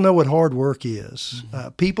 people know what hard work is.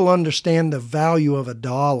 People understand the value of a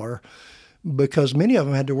dollar because many of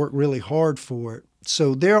them had to work really hard for it.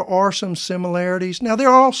 So there are some similarities. Now, there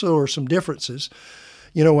also are some differences.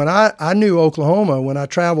 You know, when I knew Oklahoma, when I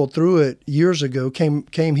traveled through it years ago, came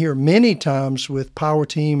here many times with Power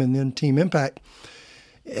Team and then Team Impact,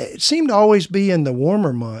 it seemed to always be in the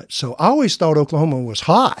warmer months. So I always thought Oklahoma was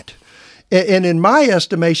hot. And in my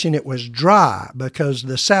estimation, it was dry because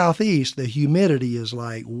the Southeast, the humidity is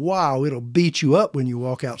like, wow, it'll beat you up when you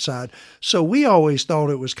walk outside. So we always thought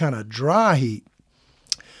it was kind of dry heat.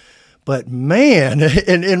 But man,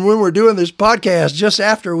 and when we're doing this podcast, just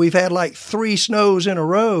after we've had like 3 snows in a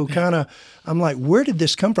row, I'm like, where did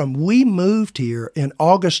this come from? We moved here in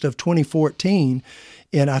August of 2014,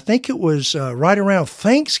 and I think it was right around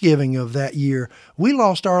Thanksgiving of that year, we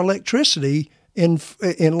lost our electricity in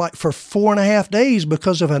like for 4.5 days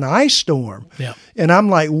because of an ice storm. Yeah. And I'm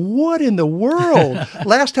like, what in the world?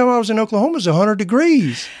 Last time I was in Oklahoma, it was 100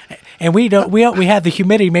 degrees. And we had the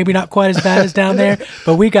humidity, maybe not quite as bad as down there,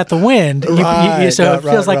 but we got the wind. So it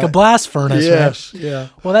feels like a blast furnace. Yes, right? yeah.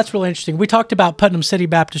 Well, that's really interesting. We talked about Putnam City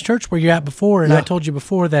Baptist Church, where you're at before, and I told you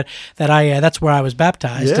before that that's where I was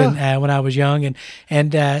baptized and when I was young.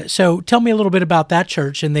 And so tell me a little bit about that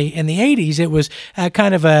church. In the 80s, it was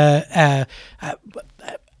kind of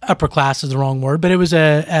upper class is the wrong word, but it was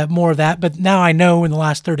a more of that. But now I know in the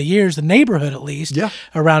last 30 years, the neighborhood at least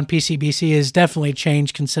around PCBC has definitely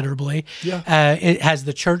changed considerably. Yeah. Has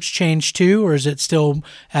the church changed too, or is it still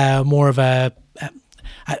more of a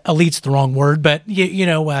elite's the wrong word, but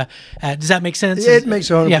does that make sense? It makes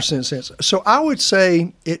 100% sense. So I would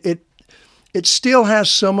say it still has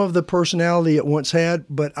some of the personality it once had,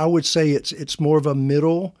 but I would say it's more of a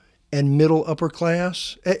middle upper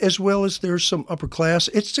class, as well as there's some upper class.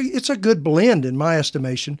 It's a good blend in my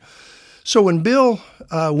estimation. So when Bill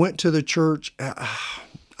went to the church,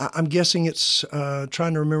 I'm guessing it's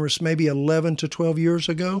trying to remember, it's maybe 11 to 12 years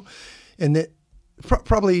ago, and that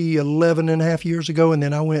probably 11 and a half years ago, and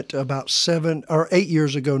then I went about 7 or 8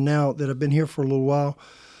 years ago now that I've been here for a little while.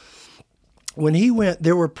 When he went,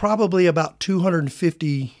 there were probably about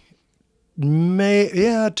 250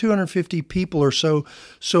 people or so.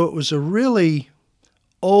 So it was a really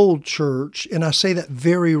old church, and I say that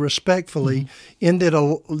very respectfully, in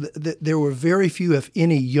that there were very few, if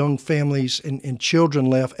any, young families and children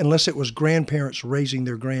left, unless it was grandparents raising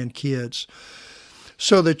their grandkids.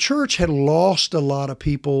 So the church had lost a lot of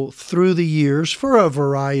people through the years for a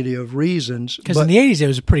variety of reasons. Because in the 80s, it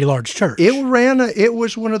was a pretty large church. It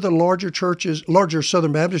was one of the larger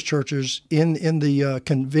Southern Baptist churches in the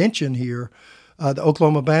convention here, the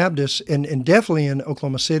Oklahoma Baptist, and definitely in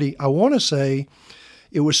Oklahoma City. I want to say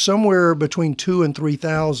it was somewhere between 2,000 and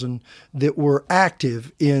 3,000 that were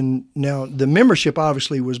active in. Now, the membership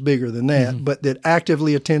obviously was bigger than that, but that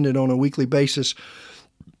actively attended on a weekly basis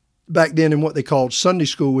back then in what they called Sunday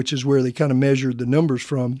school, which is where they kind of measured the numbers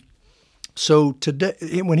from. So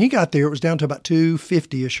today, when he got there, it was down to about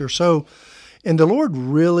 250-ish or so. And the Lord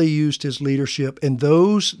really used his leadership, and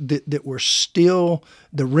those that were still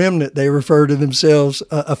the remnant, they refer to themselves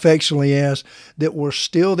affectionately as, that were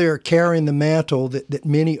still there carrying the mantle that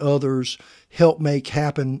many others helped make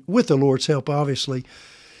happen with the Lord's help, obviously.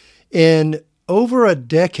 And over a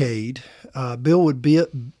decade, Bill would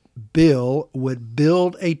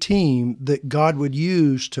build a team that God would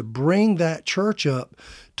use to bring that church up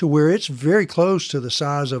to where it's very close to the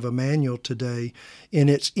size of Emmanuel today, and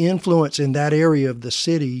its influence in that area of the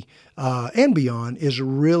city and beyond is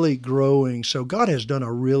really growing. So God has done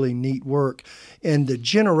a really neat work, and the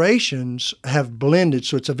generations have blended.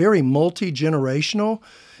 So it's a very multi-generational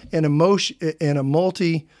and a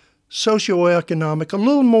multi-socioeconomic, a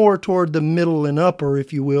little more toward the middle and upper,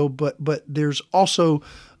 if you will, but there's also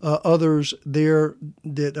others there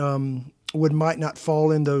that might not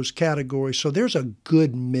fall in those categories. So there's a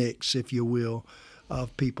good mix, if you will,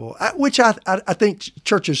 of people, which I think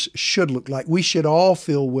churches should look like. We should all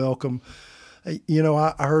feel welcome. You know,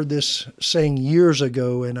 I heard this saying years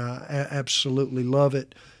ago, and I absolutely love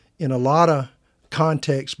it in a lot of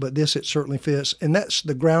contexts, but it certainly fits, and that's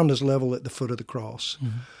the ground is level at the foot of the cross.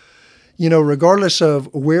 Mm-hmm. You know, regardless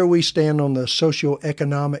of where we stand on the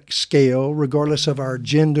socioeconomic scale, regardless of our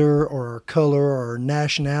gender or our color or our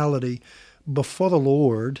nationality, before the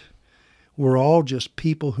Lord, we're all just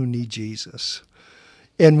people who need Jesus.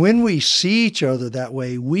 And when we see each other that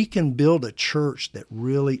way, we can build a church that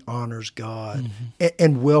really honors God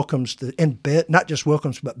and welcomes not just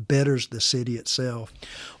welcomes, but betters the city itself.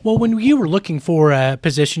 Well, when you were looking for a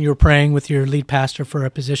position, you were praying with your lead pastor for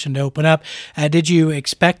a position to open up. Did you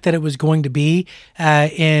expect that it was going to be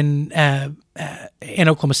in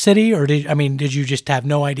Oklahoma City, or did you just have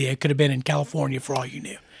no idea? It could have been in California for all you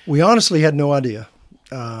knew. We honestly had no idea.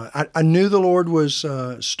 I knew the Lord was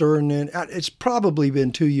stirring in. It's probably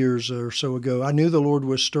been 2 years or so ago. I knew the Lord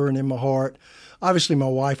was stirring in my heart. Obviously, my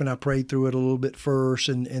wife and I prayed through it a little bit first,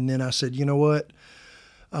 and then I said, you know what?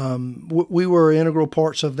 We were integral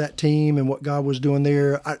parts of that team and what God was doing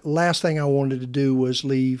there. Last thing I wanted to do was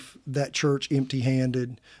leave that church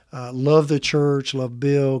empty-handed. Love the church, love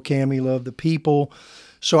Bill, Cammie, love the people.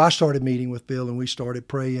 So I started meeting with Bill, and we started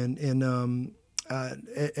praying. And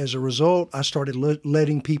as a result, I started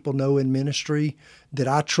letting people know in ministry that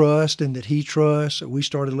I trust and that he trusts. We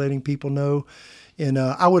started letting people know. And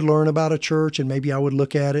I would learn about a church, and maybe I would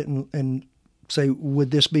look at it and say,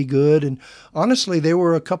 would this be good? And honestly, there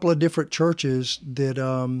were a couple of different churches that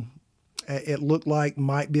it looked like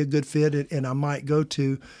might be a good fit and I might go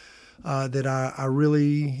to that I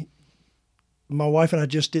really, my wife and I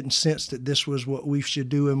just didn't sense that this was what we should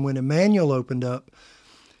do. And when Emmanuel opened up,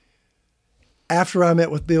 after I met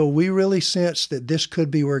with Bill, we really sensed that this could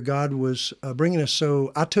be where God was bringing us.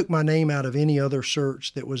 So I took my name out of any other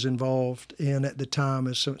search that was involved in at the time,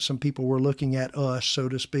 as some people were looking at us, so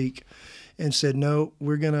to speak, and said, no,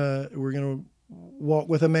 we're gonna walk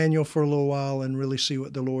with Emmanuel for a little while and really see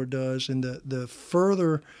what the Lord does. And the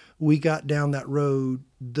further we got down that road,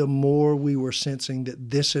 the more we were sensing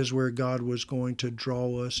that this is where God was going to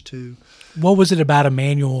draw us to. What was it about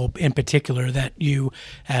Emmanuel in particular that you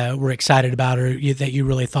were excited about, or that you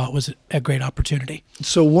really thought was a great opportunity?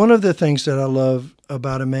 So one of the things that I love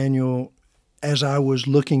about Emmanuel, as I was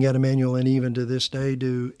looking at Emmanuel and even to this day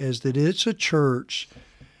do, is that it's a church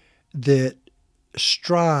that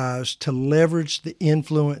strives to leverage the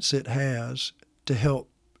influence it has to help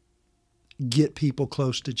get people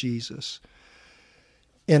close to Jesus.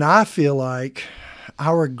 And I feel like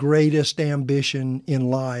our greatest ambition in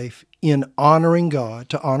life, in honoring God,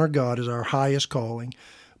 to honor God is our highest calling,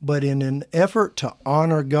 but in an effort to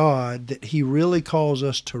honor God, that he really calls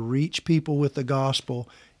us to reach people with the gospel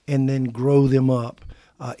and then grow them up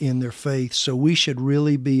in their faith. So we should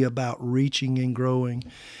really be about reaching and growing.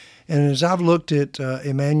 And as I've looked at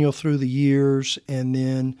Emmanuel through the years and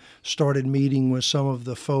then started meeting with some of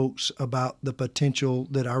the folks about the potential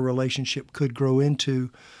that our relationship could grow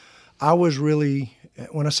into, I was really,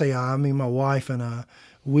 when I say I mean my wife and I,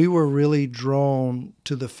 we were really drawn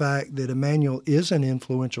to the fact that Emmanuel is an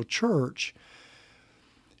influential church,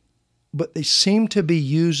 but they seem to be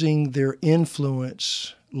using their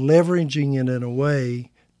influence, leveraging it in a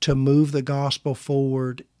way to move the gospel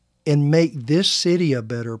forward and make this city a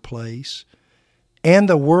better place and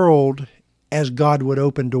the world as God would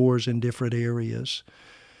open doors in different areas.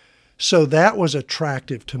 So that was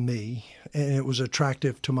attractive to me, and it was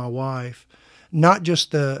attractive to my wife. Not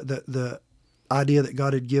just the idea that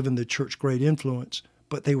God had given the church great influence,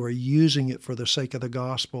 but they were using it for the sake of the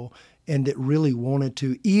gospel, and that really wanted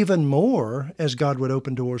to even more as God would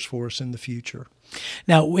open doors for us in the future.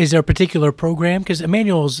 Now, is there a particular program? Because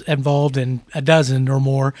Emmanuel's involved in a dozen or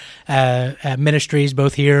more ministries,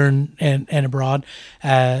 both here and abroad,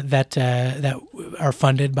 that are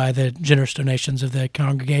funded by the generous donations of the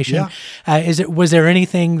congregation. Yeah. Was there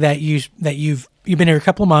anything that you've been here a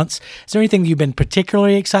couple of months? Is there anything that you've been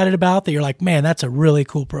particularly excited about that you're like, man, that's a really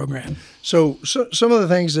cool program? So some of the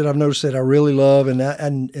things that I've noticed that I really love, and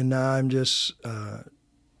I'm just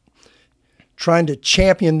trying to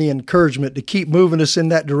champion the encouragement to keep moving us in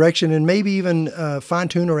that direction, and maybe even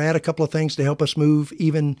fine-tune or add a couple of things to help us move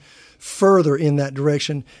even further in that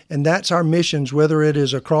direction. And that's our missions, whether it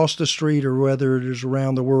is across the street or whether it is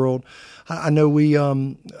around the world. I know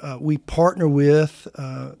we partner with,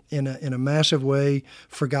 in a massive way,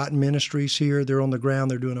 Forgotten Ministries here. They're on the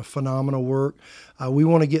ground. They're doing a phenomenal work. We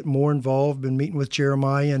want to get more involved. Been meeting with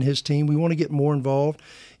Jeremiah and his team. We want to get more involved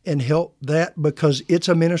and help that, because it's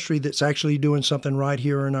a ministry that's actually doing something right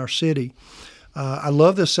here in our city. I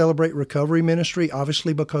love the Celebrate Recovery ministry,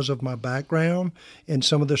 obviously because of my background and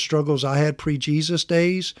some of the struggles I had pre-Jesus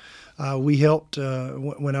days. We helped,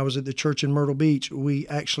 when I was at the church in Myrtle Beach, we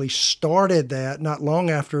actually started that not long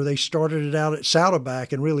after they started it out at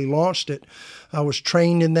Saddleback and really launched it. I was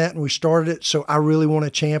trained in that and we started it, so I really want to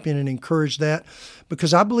champion and encourage that,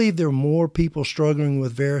 because I believe there are more people struggling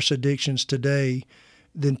with various addictions today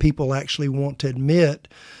than people actually want to admit.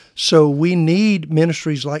 So we need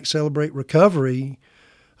ministries like Celebrate Recovery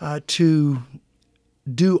to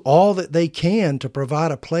do all that they can to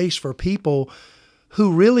provide a place for people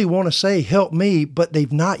who really want to say, help me, but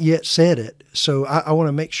they've not yet said it. So I want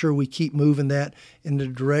to make sure we keep moving that in the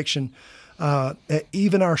direction.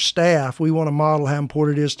 Even our staff, we want to model how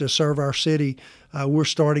important it is to serve our city. We're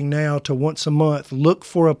starting now to once a month look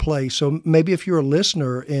for a place. So maybe if you're a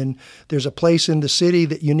listener and there's a place in the city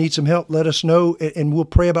that you need some help, let us know, and we'll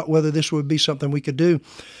pray about whether this would be something we could do.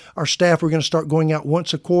 Our staff, we're going to start going out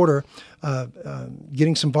once a quarter,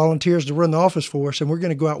 getting some volunteers to run the office for us, and we're going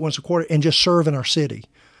to go out once a quarter and just serve in our city,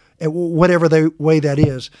 whatever way that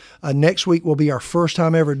is. Next week will be our first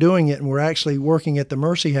time ever doing it, and we're actually working at the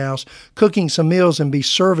Mercy House, cooking some meals and be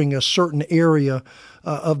serving a certain area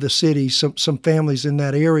of the city, some families in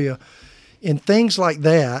that area. And things like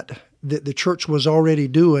that the church was already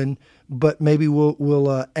doing, but maybe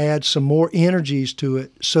we'll add some more energies to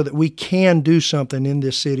it so that we can do something in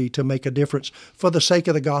this city to make a difference for the sake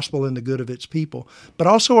of the gospel and the good of its people, but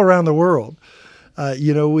also around the world.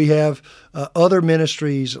 We have other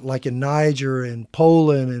ministries like in Niger and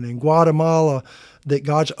Poland and in Guatemala that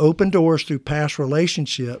God's opened doors through past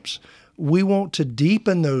relationships. We want to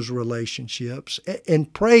deepen those relationships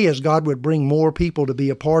and pray as God would bring more people to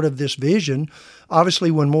be a part of this vision.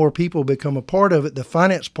 Obviously, when more people become a part of it, the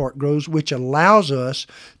finance part grows, which allows us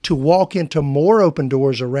to walk into more open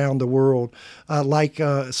doors around the world, like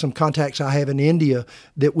some contacts I have in India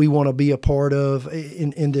that we want to be a part of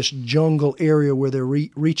in this jungle area where they're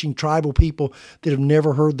reaching tribal people that have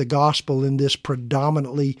never heard the gospel in this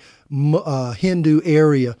predominantly Hindu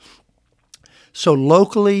area. So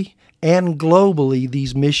locally and globally,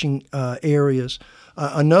 these mission areas.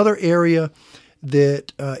 Another area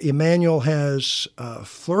that Emmanuel has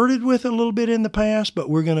flirted with a little bit in the past, but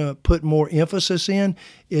we're going to put more emphasis in,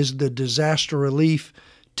 is the disaster relief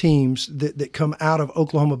teams that come out of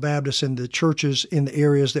Oklahoma Baptist and the churches in the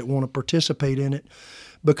areas that want to participate in it,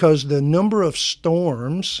 because the number of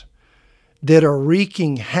storms that are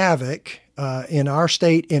wreaking havoc in our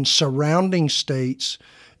state and surrounding states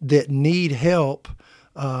that need help.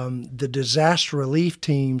 The disaster relief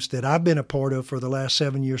teams that I've been a part of for the last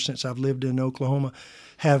 7 years since I've lived in Oklahoma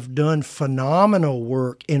have done phenomenal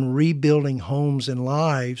work in rebuilding homes and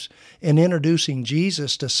lives and introducing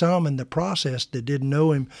Jesus to some in the process that didn't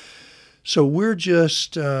know him. So we're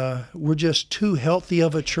just too healthy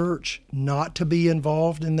of a church not to be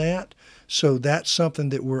involved in that. So that's something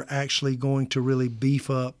that we're actually going to really beef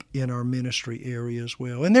up in our ministry area as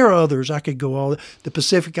well. And there are others. I could go the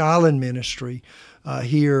Pacific Island ministry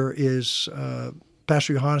here is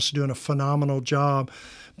Pastor Johannes is doing a phenomenal job.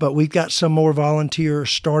 But we've got some more volunteers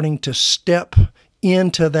starting to step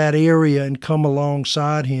into that area and come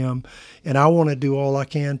alongside him. And I want to do all I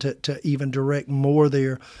can to even direct more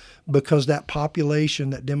there, because that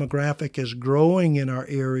population, that demographic is growing in our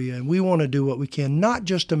area, and we want to do what we can, not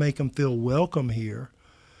just to make them feel welcome here,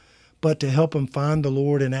 but to help them find the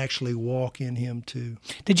Lord and actually walk in him too.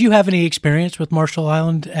 Did you have any experience with Marshall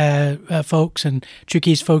Island folks and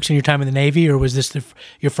Chuukese folks in your time in the Navy, or was this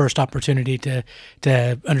your first opportunity to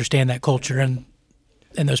understand that culture and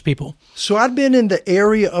those people? So I'd been in the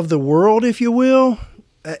area of the world, if you will,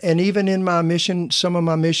 and even in my mission, some of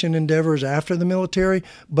my mission endeavors after the military,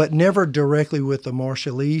 but never directly with the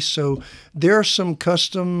Marshallese. So there are some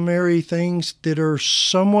customary things that are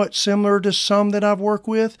somewhat similar to some that I've worked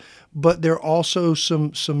with, but there are also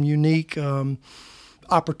some unique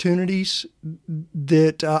opportunities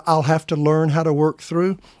that I'll have to learn how to work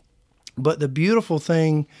through. But the beautiful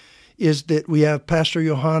thing is that we have Pastor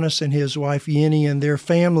Johannes and his wife Yenny and their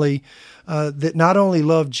family that not only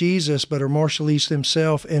love Jesus, but are Marshallese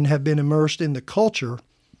themselves and have been immersed in the culture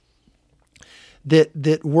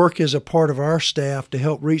that work as a part of our staff to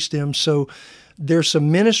help reach them. So there's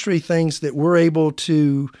some ministry things that we're able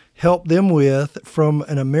to help them with from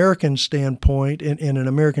an American standpoint in an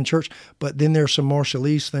American church, but then there's some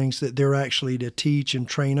Marshallese things that they're actually to teach and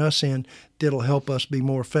train us in that'll help us be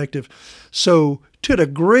more effective. So to a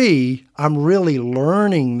degree, I'm really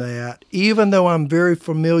learning that, even though I'm very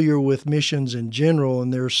familiar with missions in general,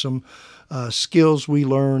 and there's some skills we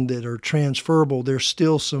learn that are transferable, there's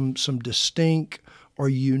still some distinct or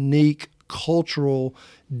unique cultural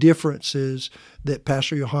differences that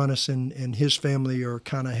Pastor Johannes and his family are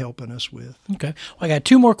kind of helping us with. Okay. Well, I got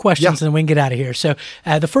two more questions, and then we can get out of here. So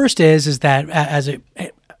the first is that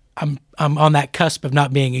I'm on that cusp of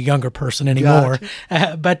not being a younger person anymore.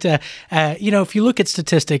 But if you look at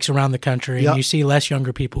statistics around the country, and you see less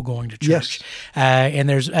younger people going to church, and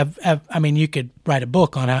there's, you could write a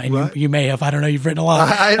book on how, and you may have, I don't know, you've written a lot.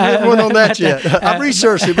 I haven't written one on that yet. I've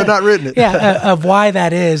researched it, but not written it. Of why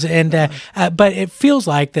that is. And but it feels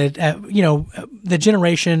like that, the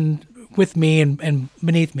generation with me and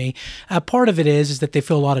beneath me, part of it is that they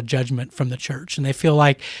feel a lot of judgment from the church, and they feel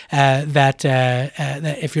like that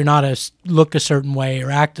if you're not look a certain way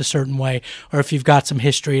or act a certain way, or if you've got some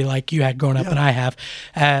history like you had growing up and I have,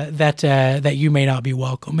 that you may not be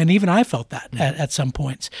welcome. And even I felt that at some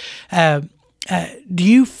points. Do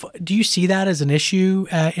you see that as an issue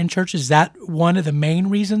in churches? Is that one of the main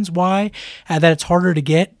reasons why that it's harder to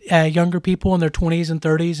get younger people in their 20s and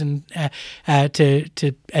 30s and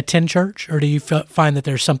to attend church, or do you find that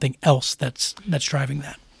there's something else that's driving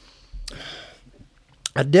that?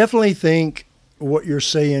 I definitely think what you're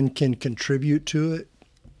saying can contribute to it.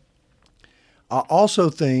 I also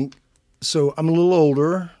think, so I'm a little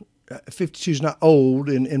older. 52 is not old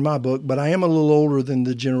in my book, but I am a little older than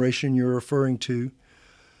the generation you're referring to.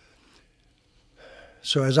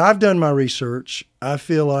 So as I've done my research, I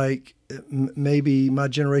feel like maybe my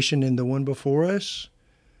generation and the one before us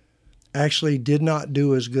actually did not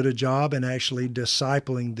do as good a job in actually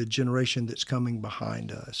discipling the generation that's coming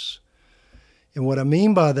behind us. And what I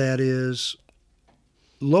mean by that is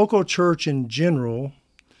local church in general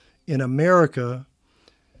in America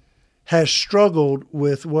has struggled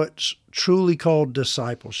with what's truly called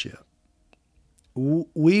discipleship.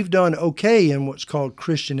 We've done okay in what's called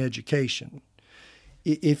Christian education.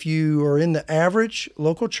 If you are in the average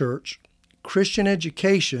local church, Christian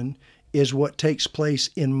education is what takes place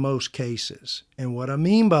in most cases. And what I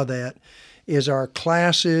mean by that is our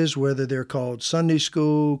classes, whether they're called Sunday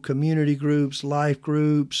school, community groups, life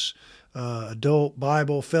groups, adult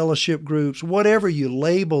Bible fellowship groups, whatever you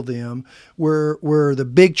label them, where the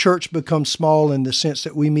big church becomes small in the sense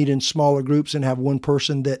that we meet in smaller groups and have one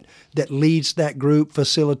person that leads that group,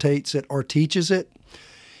 facilitates it, or teaches it.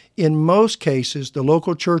 In most cases, the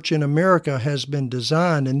local church in America has been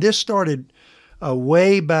designed, and this started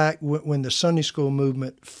way back when the Sunday school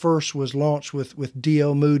movement first was launched with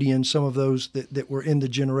D.L. Moody and some of those that were in the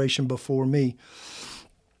generation before me.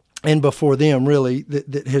 And before them, really,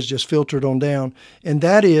 that has just filtered on down. And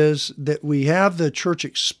that is that we have the church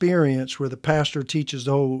experience where the pastor teaches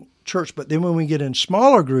the whole church. But then when we get in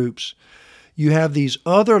smaller groups, you have these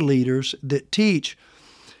other leaders that teach,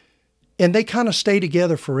 and they kind of stay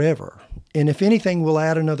together forever. And if anything, we'll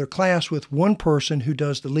add another class with one person who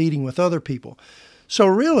does the leading with other people. So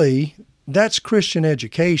really, that's Christian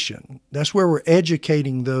education. That's where we're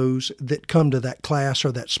educating those that come to that class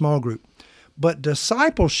or that small group. But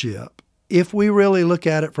discipleship, if we really look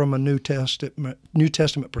at it from a New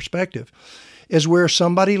Testament perspective, is where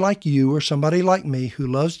somebody like you or somebody like me who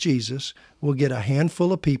loves Jesus will get a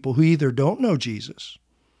handful of people who either don't know Jesus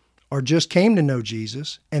or just came to know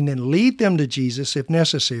Jesus, and then lead them to Jesus if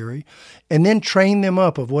necessary, and then train them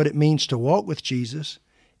up of what it means to walk with Jesus,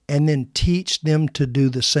 and then teach them to do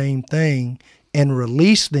the same thing and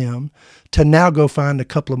release them to now go find a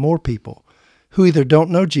couple of more people who either don't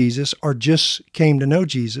know Jesus or just came to know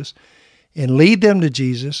Jesus, and lead them to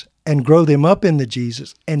Jesus and grow them up in the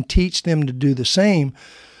Jesus and teach them to do the same,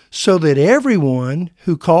 so that everyone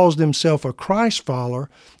who calls themselves a Christ follower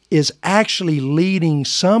is actually leading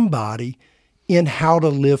somebody in how to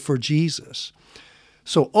live for Jesus.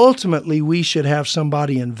 So ultimately, we should have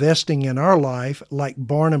somebody investing in our life like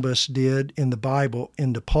Barnabas did in the Bible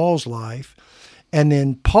into Paul's life, and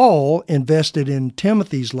then Paul invested in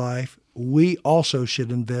Timothy's life. We also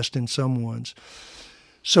should invest in someone's.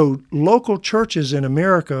 So local churches in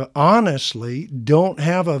America, honestly, don't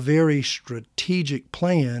have a very strategic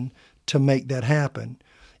plan to make that happen.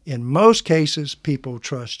 In most cases, people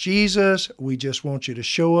trust Jesus. We just want you to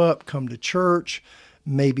show up, come to church,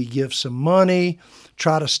 maybe give some money,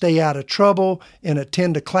 try to stay out of trouble, and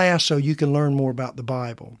attend a class so you can learn more about the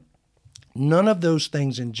Bible. None of those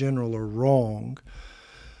things in general are wrong.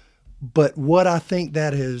 But what I think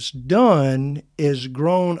that has done is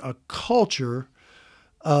grown a culture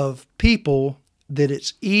of people that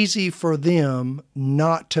it's easy for them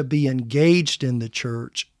not to be engaged in the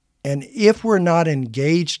church. And if we're not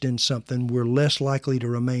engaged in something, we're less likely to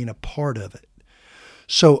remain a part of it.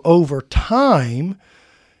 So over time,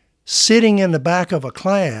 sitting in the back of a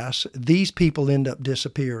class, these people end up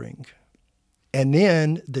disappearing. And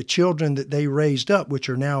then the children that they raised up, which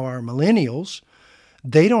are now our millennials,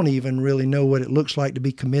 they don't even really know what it looks like to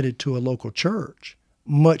be committed to a local church,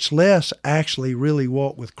 much less actually really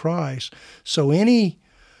walk with Christ. So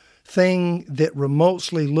anything that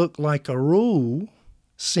remotely looked like a rule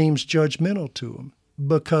seems judgmental to them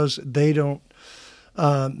because they don't,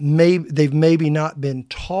 they've maybe not been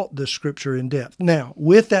taught the Scripture in depth. Now,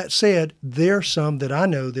 with that said, there are some that I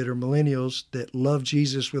know that are millennials that love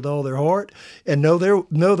Jesus with all their heart and know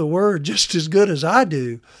the Word just as good as I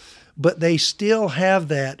do. but they still have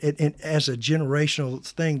that, and as a generational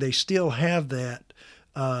thing, they still have that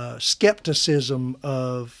skepticism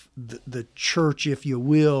of the church, if you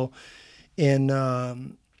will,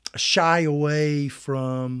 and shy away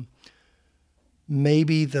from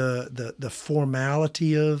maybe the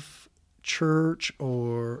formality of church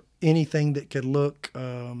or anything that could look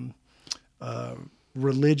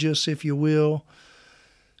religious, if you will.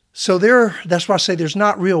 So that's why I say there's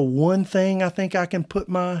not real one thing I think I can put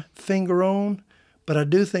my finger on, but I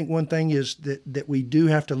do think one thing is that we do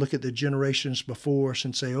have to look at the generations before us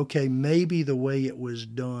and say, okay, maybe the way it was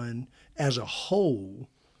done as a whole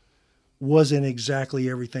wasn't exactly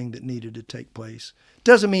everything that needed to take place.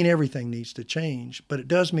 Doesn't mean everything needs to change, but it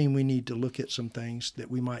does mean we need to look at some things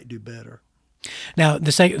that we might do better. Now,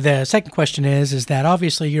 the second question is that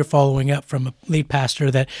obviously you're following up from a lead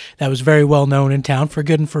pastor that was very well known in town for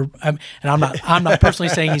good and for, and I'm not personally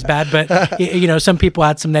saying he's bad, but some people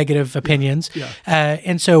had some negative opinions. Yeah.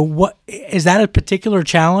 And so, what is that a particular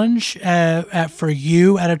challenge for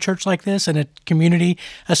you at a church like this and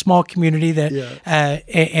a small community that? Yeah.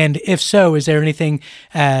 And if so, is there anything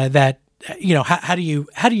that? How do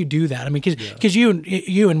you do that? I mean, because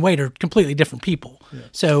you and Wade are completely different people. Yeah.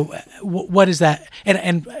 So what is that?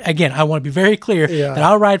 And again, I want to be very clear that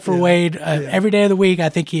I'll ride for Wade every day of the week. I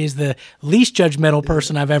think he is the least judgmental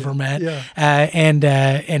person I've ever met. Yeah.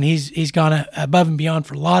 And he's gone above and beyond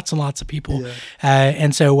for lots and lots of people. Yeah.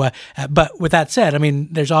 And so, but with that said, I mean,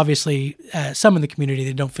 there's obviously some in the community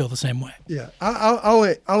that don't feel the same way. Yeah.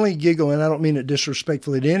 I only giggle, and I don't mean it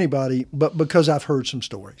disrespectfully to anybody, but because I've heard some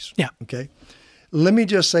stories. Yeah. Okay. Let me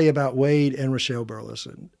just say about Wade and Rochelle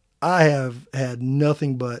Burleson, I have had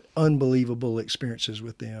nothing but unbelievable experiences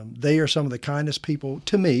with them. They are some of the kindest people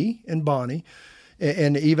to me and Bonnie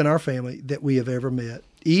and even our family that we have ever met.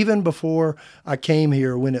 Even before I came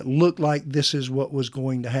here, when it looked like this is what was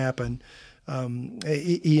going to happen,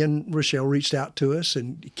 he and Rochelle reached out to us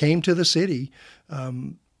and came to the city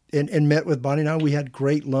and met with Bonnie and I. We had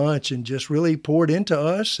great lunch and just really poured into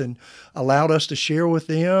us and allowed us to share with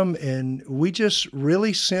them. And we just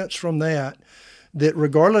really sensed from that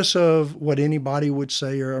regardless of what anybody would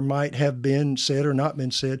say or might have been said or not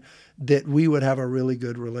been said, that we would have a really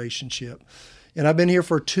good relationship. And I've been here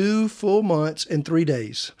for 2 full months and 3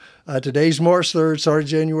 days. Today's March 3rd, started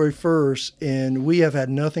January 1st, and we have had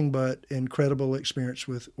nothing but incredible experience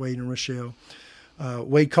with Wade and Rochelle.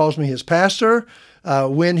 Wade calls me his pastor.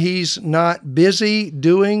 When he's not busy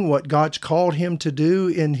doing what God's called him to do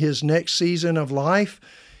in his next season of life,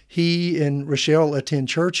 he and Rochelle attend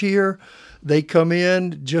church here. They come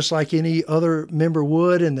in just like any other member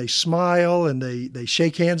would, and they smile, and they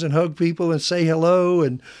shake hands and hug people and say hello.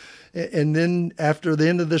 And then after the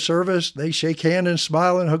end of the service, they shake hands and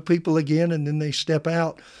smile and hug people again, and then they step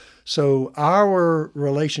out. So our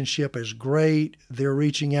relationship is great. They're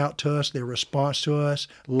reaching out to us. Their response to us,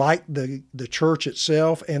 like the church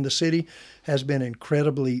itself and the city, has been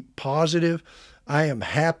incredibly positive. I am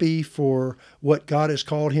happy for what God has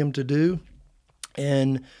called him to do.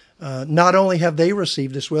 And not only have they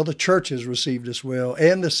received us well, the church has received us well,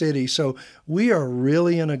 and the city. So we are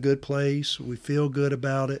really in a good place. We feel good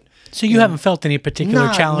about it. So you haven't felt any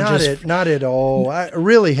particular challenges? Not at all. I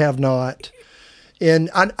really have not.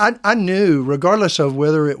 And I knew, regardless of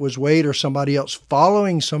whether it was Wade or somebody else,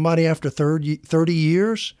 following somebody after 30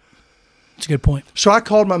 years. That's a good point. So I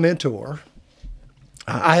called my mentor.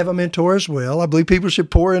 I have a mentor as well. I believe people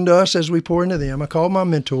should pour into us as we pour into them. I called my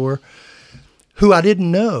mentor, who I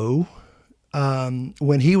didn't know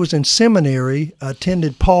when he was in seminary,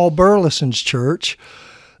 attended Paul Burleson's church,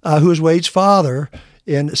 who was Wade's father.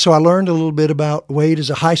 And so I learned a little bit about Wade as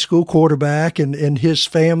a high school quarterback and his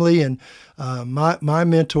family. And my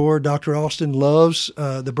mentor, Dr. Austin, loves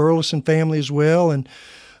the Burleson family as well. And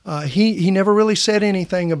he never really said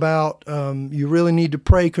anything about you really need to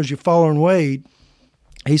pray because you're following Wade.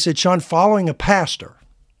 He said, Sean, following a pastor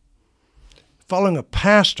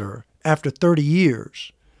after 30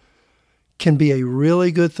 years can be a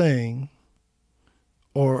really good thing,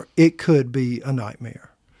 or it could be a nightmare.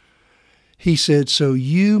 He said, so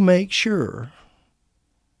you make sure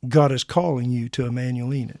God is calling you to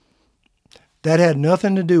Emmanuel Enid. That had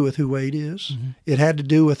nothing to do with who Wade is. Mm-hmm. It had to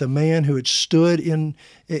do with a man who had stood in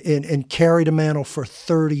and carried a mantle for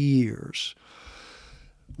 30 years.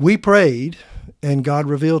 We prayed, and God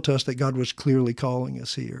revealed to us that God was clearly calling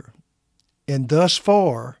us here. And thus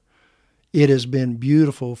far, it has been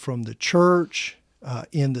beautiful from the church,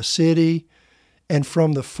 in the city, and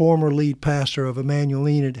from the former lead pastor of Emmanuel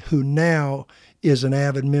Enid, who now is an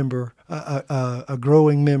avid member, a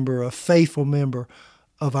growing member, a faithful member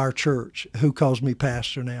of our church, who calls me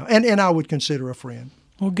pastor now. And I would consider a friend.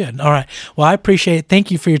 Well, good. All right. Well, I appreciate it.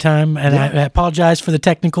 Thank you for your time. And I apologize for the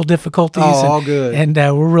technical difficulties. All good. And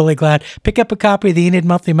we're really glad. Pick up a copy of the Enid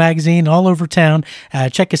Monthly magazine all over town.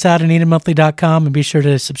 Check us out at enidmonthly.com and be sure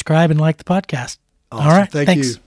to subscribe and like the podcast. Awesome. All right. Thanks. Thanks. You.